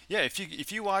 But yeah,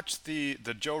 if you watch the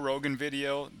Joe Rogan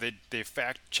video, they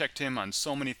fact checked him on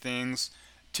so many things.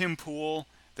 Tim Pool,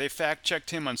 they fact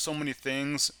checked him on so many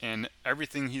things, and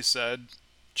everything he said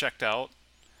checked out.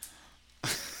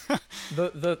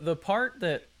 The part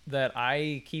that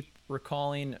I keep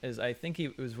recalling is, I think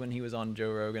it was when he was on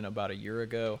Joe Rogan about a year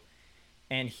ago,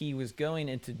 and he was going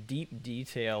into deep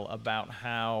detail about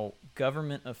how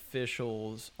government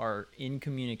officials are in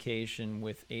communication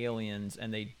with aliens,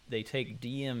 and they take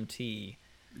DMT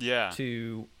Yeah.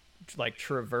 to like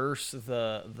traverse Hmm.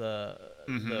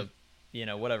 the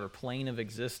whatever plane of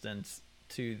existence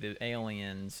to the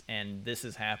aliens, and this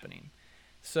is happening.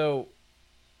 So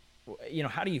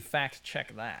how do you fact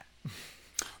check that?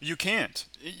 You can't.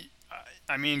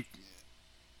 I mean,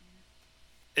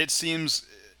 it seems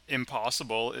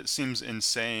impossible. It seems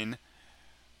insane.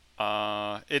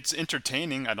 It's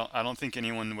entertaining. I don't think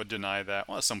anyone would deny that.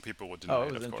 Well, some people would Oh, deny it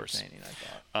it, was of course. entertaining, I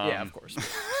thought. Yeah, of Um, course.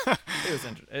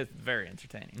 It's very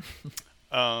entertaining.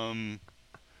 um,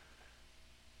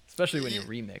 Especially when you you,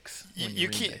 remix you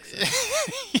can't.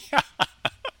 remix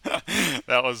it.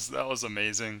 That was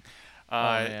amazing. Oh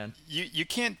man. You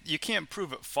can't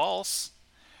prove it false,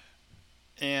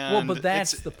 Well, and but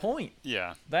that's the point.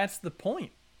 yeah. That's the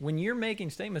point. When you're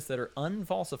making statements that are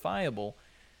unfalsifiable,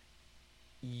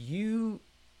 you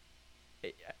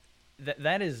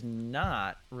that is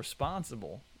not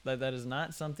responsible. That is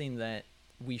not something that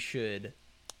we should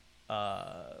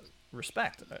uh,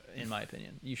 respect. In my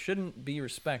opinion, you shouldn't be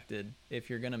respected if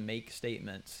you're going to make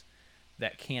statements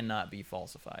that cannot be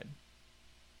falsified.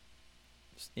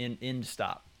 In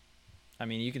stop. I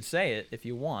mean, you can say it if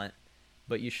you want,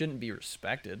 but you shouldn't be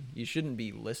respected. You shouldn't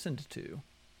be listened to.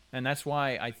 And that's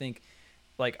why I think,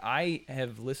 like, I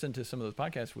have listened to some of those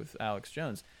podcasts with Alex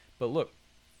Jones, but look,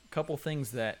 a couple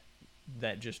things that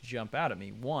just jump out at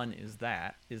me. One is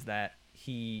that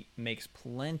he makes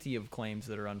plenty of claims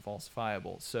that are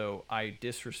unfalsifiable. So I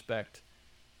disrespect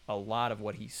a lot of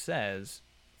what he says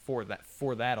for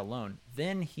that alone.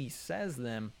 Then he says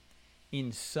them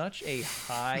in such a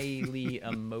highly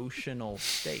emotional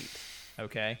state.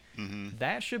 Okay, Hmm.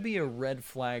 that should be a red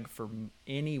flag for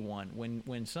anyone.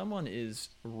 When someone is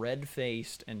red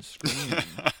faced and screaming,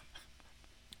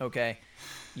 okay,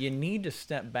 you need to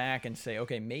step back and say,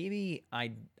 okay, maybe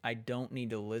I don't need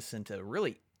to listen to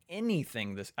really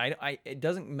anything. It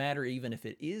doesn't matter even if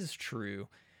it is true.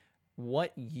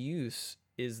 What use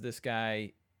is this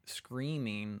guy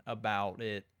screaming about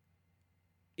it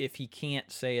if he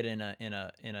can't say it in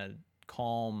a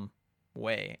calm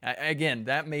way? Again,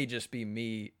 that may just be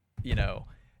me,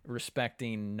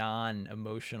 respecting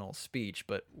non-emotional speech,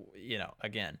 but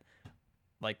again,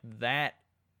 like that,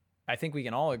 I think we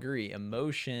can all agree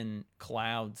emotion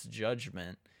clouds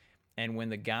judgment. And when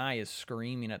the guy is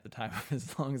screaming at the top of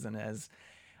his lungs and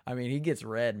he gets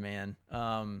red, man.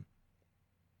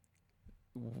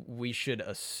 We should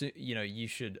assume, you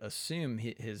should assume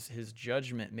his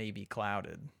judgment may be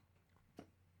clouded,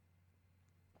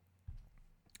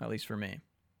 at least for me.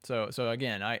 So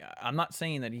again, I'm not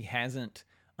saying that he hasn't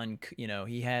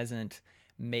he hasn't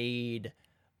made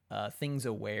things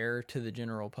aware to the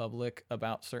general public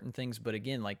about certain things, but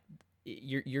again, like,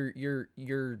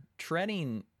 you're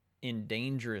treading in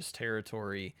dangerous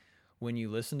territory when you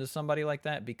listen to somebody like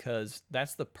that, because that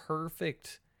is the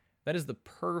perfect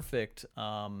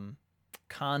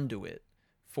conduit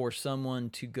for someone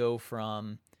to go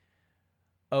from,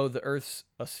 oh, the Earth's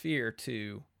a sphere,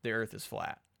 to the Earth is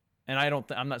flat. And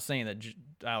I'm not saying that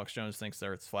Alex Jones thinks the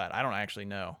Earth's flat. I don't actually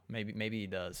know. Maybe he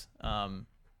does.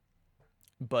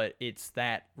 But it's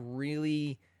that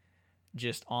really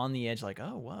just on the edge, like,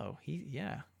 oh, whoa,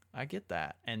 yeah, I get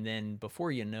that. And then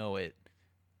before you know it,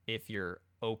 if you're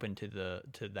open to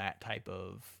that type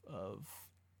of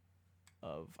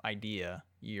idea,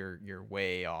 you're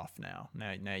way off now.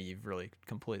 Now you've really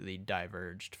completely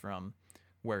diverged from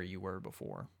where you were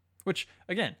before. Which,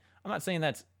 again, I'm not saying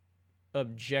that's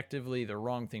objectively the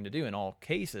wrong thing to do in all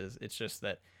cases. It's just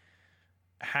that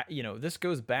this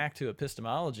goes back to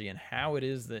epistemology and how it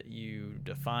is that you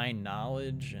define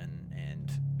knowledge and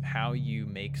how you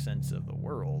make sense of the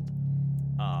world.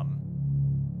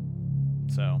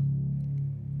 So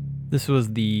this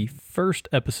was the first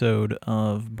episode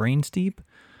of Brain Steep.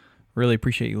 Really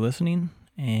appreciate you listening,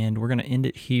 and we're going to end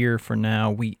it here for now.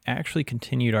 We actually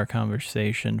continued our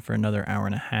conversation for another hour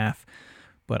and a half,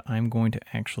 but I'm going to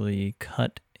actually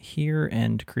cut here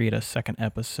and create a second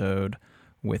episode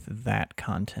with that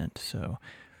content. So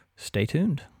stay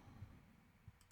tuned.